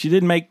care of me. She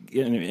didn't make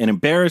an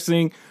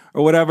embarrassing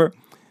or whatever.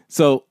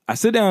 So I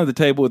sit down at the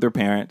table with her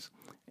parents,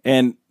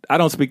 and I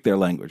don't speak their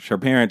language. Her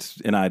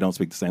parents and I don't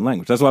speak the same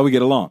language. That's why we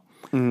get along.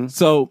 Mm-hmm.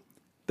 So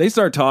they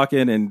start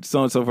talking and so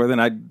on and so forth.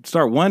 And I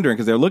start wondering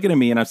because they're looking at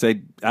me, and I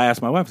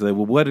ask my wife, I say,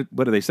 well, what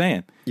are they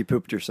saying? You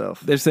pooped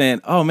yourself. They're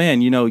saying, oh,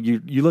 man, you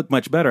look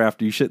much better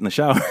after you shit in the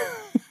shower.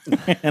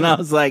 And I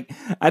was like,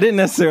 I didn't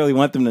necessarily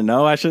want them to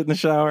know I shit in the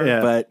shower,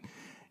 but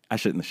I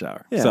shit in the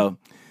shower. Yeah. So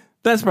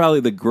that's probably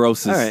the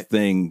grossest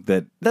thing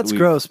That's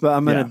gross, but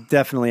I'm going to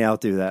definitely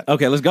outdo that.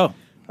 Okay, let's go.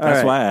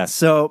 That's why I asked.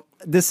 So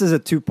this is a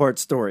 2-part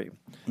story.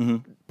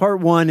 Mm-hmm. Part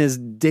 1 is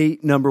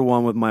date number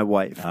 1 with my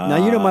wife.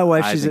 Now, you know my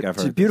wife. She's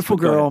a beautiful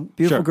girl.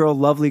 Beautiful girl,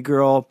 lovely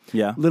girl.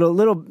 Yeah.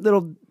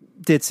 Little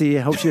ditzy.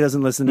 I hope she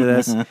doesn't listen to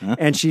this.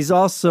 And she's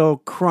also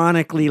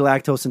chronically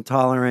lactose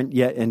intolerant,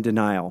 yet in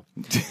denial.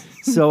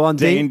 So on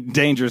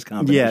dangerous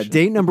combination. Yeah,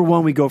 date number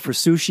 1, we go for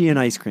sushi and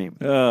ice cream.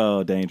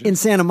 Oh, dangerous. In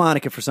Santa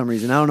Monica for some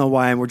reason. I don't know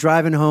why. And we're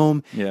driving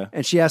home. Yeah.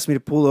 And she asked me to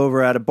pull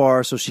over at a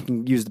bar so she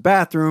can use the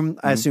bathroom.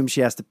 I assume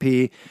she has to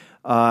pee.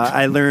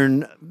 I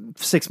learned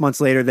 6 months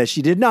later that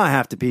she did not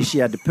have to pee. She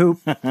had to poop.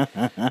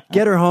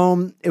 Get her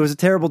home. It was a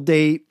terrible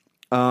date.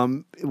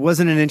 It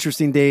wasn't an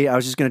interesting date. I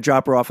was just going to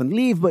drop her off and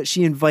leave, but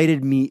she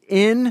invited me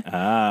in,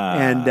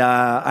 and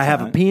I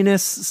have a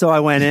penis, so I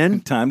went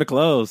in. Time to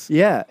close.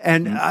 Yeah,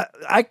 and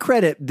I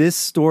credit this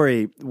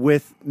story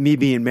with me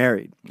being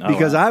married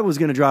because I was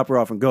going to drop her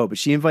off and go, but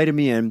she invited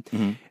me in,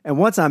 and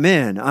once I'm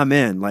in.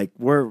 Like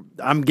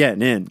I'm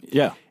getting in.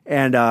 Yeah.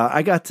 And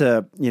I got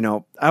to,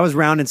 I was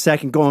rounding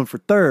second, going for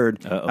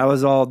third. I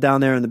was all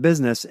down there in the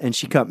business, and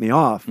she cut me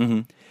off.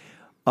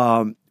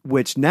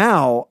 Which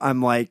now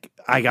I'm like,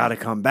 I got to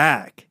come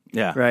back.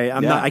 Yeah. Right.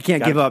 I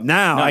can't give up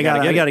now. I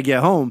got to get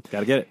home.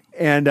 Got to get it.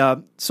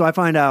 And so I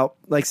find out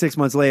like 6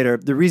 months later,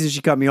 the reason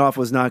she cut me off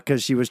was not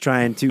because she was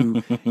trying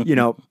to,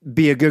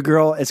 be a good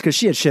girl. It's because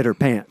she had shit her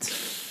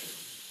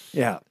pants.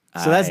 Yeah.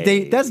 So that's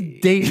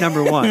date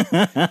number 1.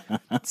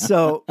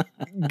 So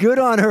good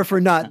on her for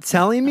not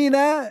telling me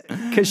that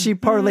because she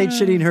parlayed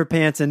shitting her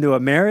pants into a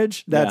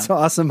marriage. That's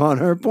awesome on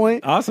her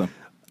point. Awesome.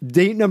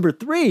 Date number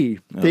 3.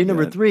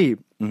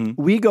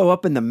 We go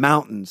up in the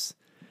mountains.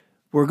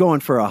 We're going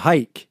for a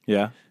hike.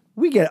 Yeah.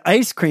 We get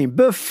ice cream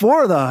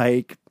before the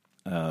hike.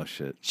 Oh,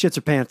 shit. Shits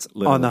her pants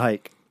on the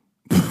hike.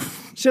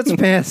 Shits her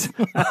pants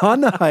on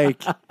the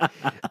hike.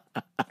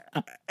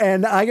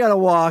 And I got to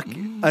walk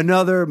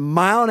another 1.5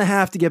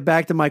 miles to get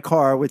back to my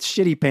car with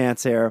shitty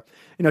pants hair.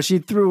 She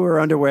threw her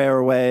underwear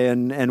away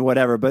and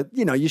whatever. But,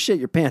 you shit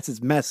your pants.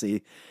 It's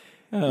messy.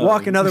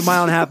 Walk another 1.5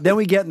 miles. Then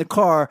we get in the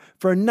car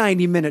for a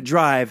 90-minute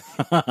drive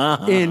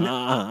in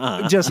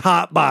just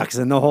hot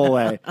boxing the whole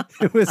way.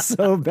 It was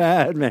so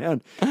bad,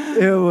 man.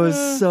 It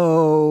was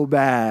so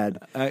bad.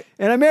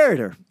 And I married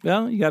her.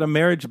 Well, you got a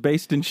marriage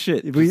based in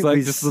shit.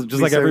 Just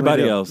like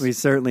everybody else. We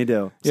certainly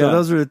do. So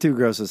those are the 2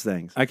 grossest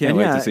things. I can't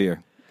wait to see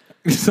her.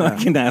 So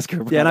I can ask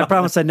her. Yeah, and I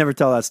promised I'd never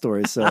tell that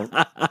story. So,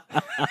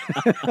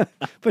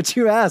 but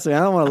you asked me. I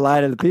don't want to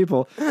lie to the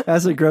people.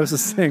 That's the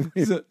grossest thing.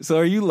 So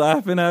are you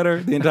laughing at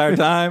her the entire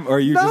time, or are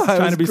you just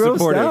trying to be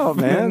supportive? Out,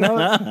 man.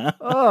 It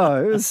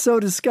was so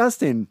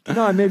disgusting.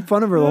 No, I made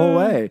fun of her the whole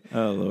way.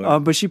 Oh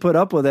Lord. But she put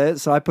up with it,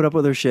 so I put up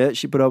with her shit.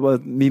 She put up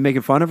with me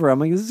making fun of her. I'm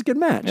like, this is a good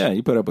match. Yeah,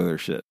 you put up with her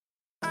shit.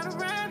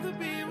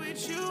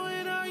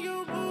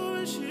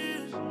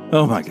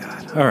 Oh my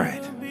God! All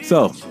right,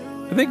 so.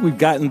 I think we've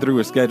gotten through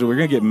a schedule. We're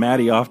going to get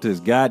Matty off to his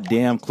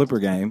goddamn Clipper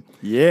game.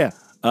 Yeah.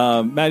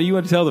 Matty, you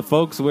want to tell the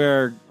folks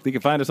where they can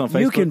find us on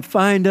Facebook? You can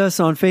find us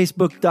on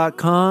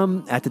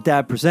Facebook.com at The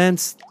Dad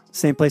Presents.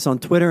 Same place on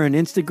Twitter and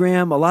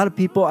Instagram. A lot of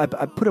people, I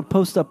put a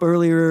post up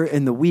earlier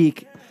in the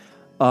week.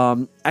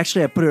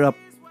 Actually, I put it up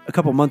a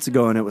couple months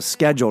ago and it was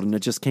scheduled and it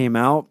just came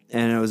out.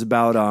 And it was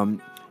about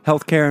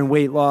healthcare and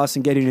weight loss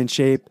and getting in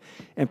shape.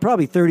 And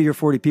probably 30 or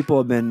 40 people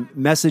have been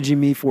messaging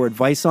me for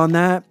advice on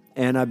that.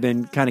 And I've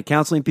been kind of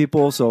counseling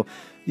people. So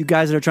you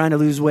guys that are trying to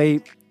lose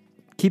weight,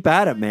 keep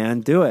at it,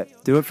 man. Do it.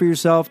 Do it for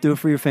yourself. Do it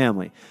for your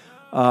family.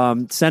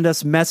 Send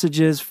us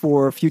messages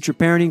for future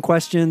parenting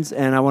questions.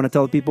 And I want to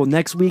tell people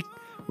next week,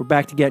 we're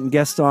back to getting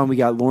guests on. We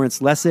got Lawrence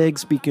Lessig,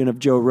 speaking of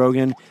Joe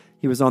Rogan.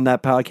 He was on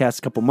that podcast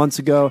a couple months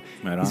ago.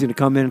 Right on. He's going to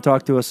come in and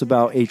talk to us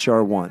about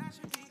HR1.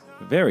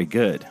 Very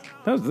good.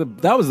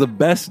 That was the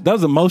best. That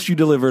was the most you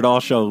delivered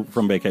all show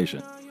from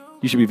vacation.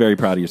 You should be very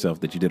proud of yourself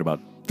that you did about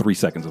 3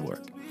 seconds of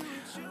work.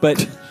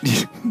 But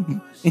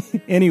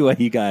anyway,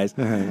 you guys,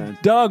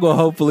 Dog will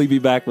hopefully be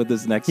back with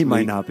us next week. He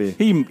might not be.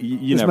 You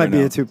this never might know.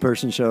 be a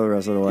 2-person show the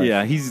rest of the way.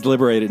 Yeah, he's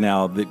liberated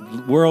now. The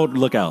world,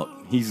 look out.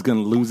 He's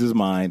going to lose his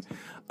mind.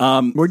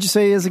 Where'd you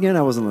say he is again?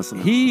 I wasn't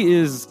listening. He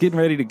is getting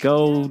ready to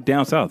go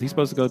down south. He's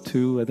supposed to go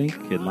to, I think,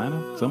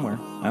 Atlanta, somewhere.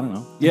 I don't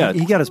know. Yeah.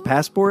 He got his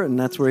passport, and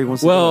that's where he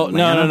wants to go. Well,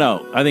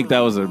 no. I think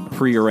that was a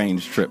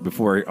prearranged trip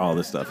before all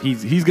this stuff.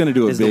 He's going to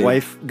do it. Is the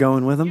wife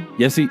going with him?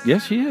 Yes, she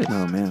is.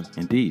 Oh, man.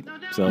 Indeed.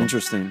 So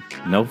interesting.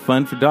 No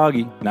fun for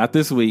Doggy. Not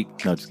this week.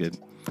 No, just kidding.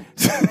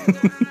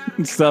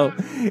 So,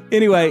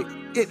 anyway,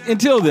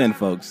 until then,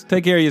 folks,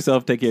 take care of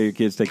yourself, take care of your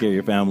kids, take care of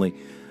your family.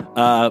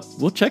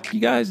 We'll check you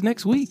guys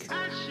next week.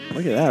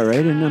 Look at that,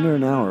 right in under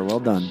an hour. Well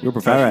done. You're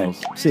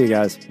professionals. All right. See you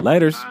guys.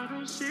 Laters.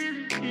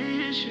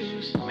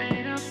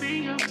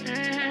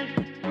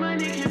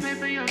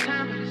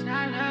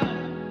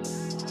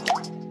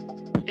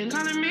 And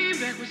calling me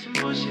back with some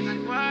bullshit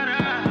like water.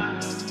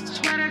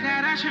 Swear to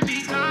God I should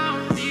be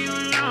gone, leave you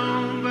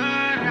alone, but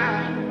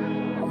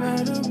I'd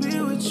rather be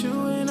with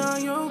you and all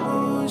your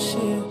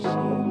bullshit.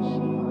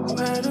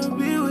 Rather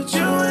be with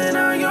you and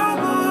all your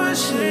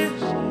bullshit.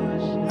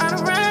 I'd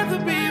rather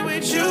be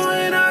with you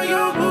and all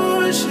your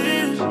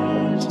bullshit.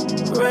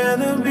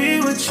 Rather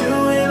be with you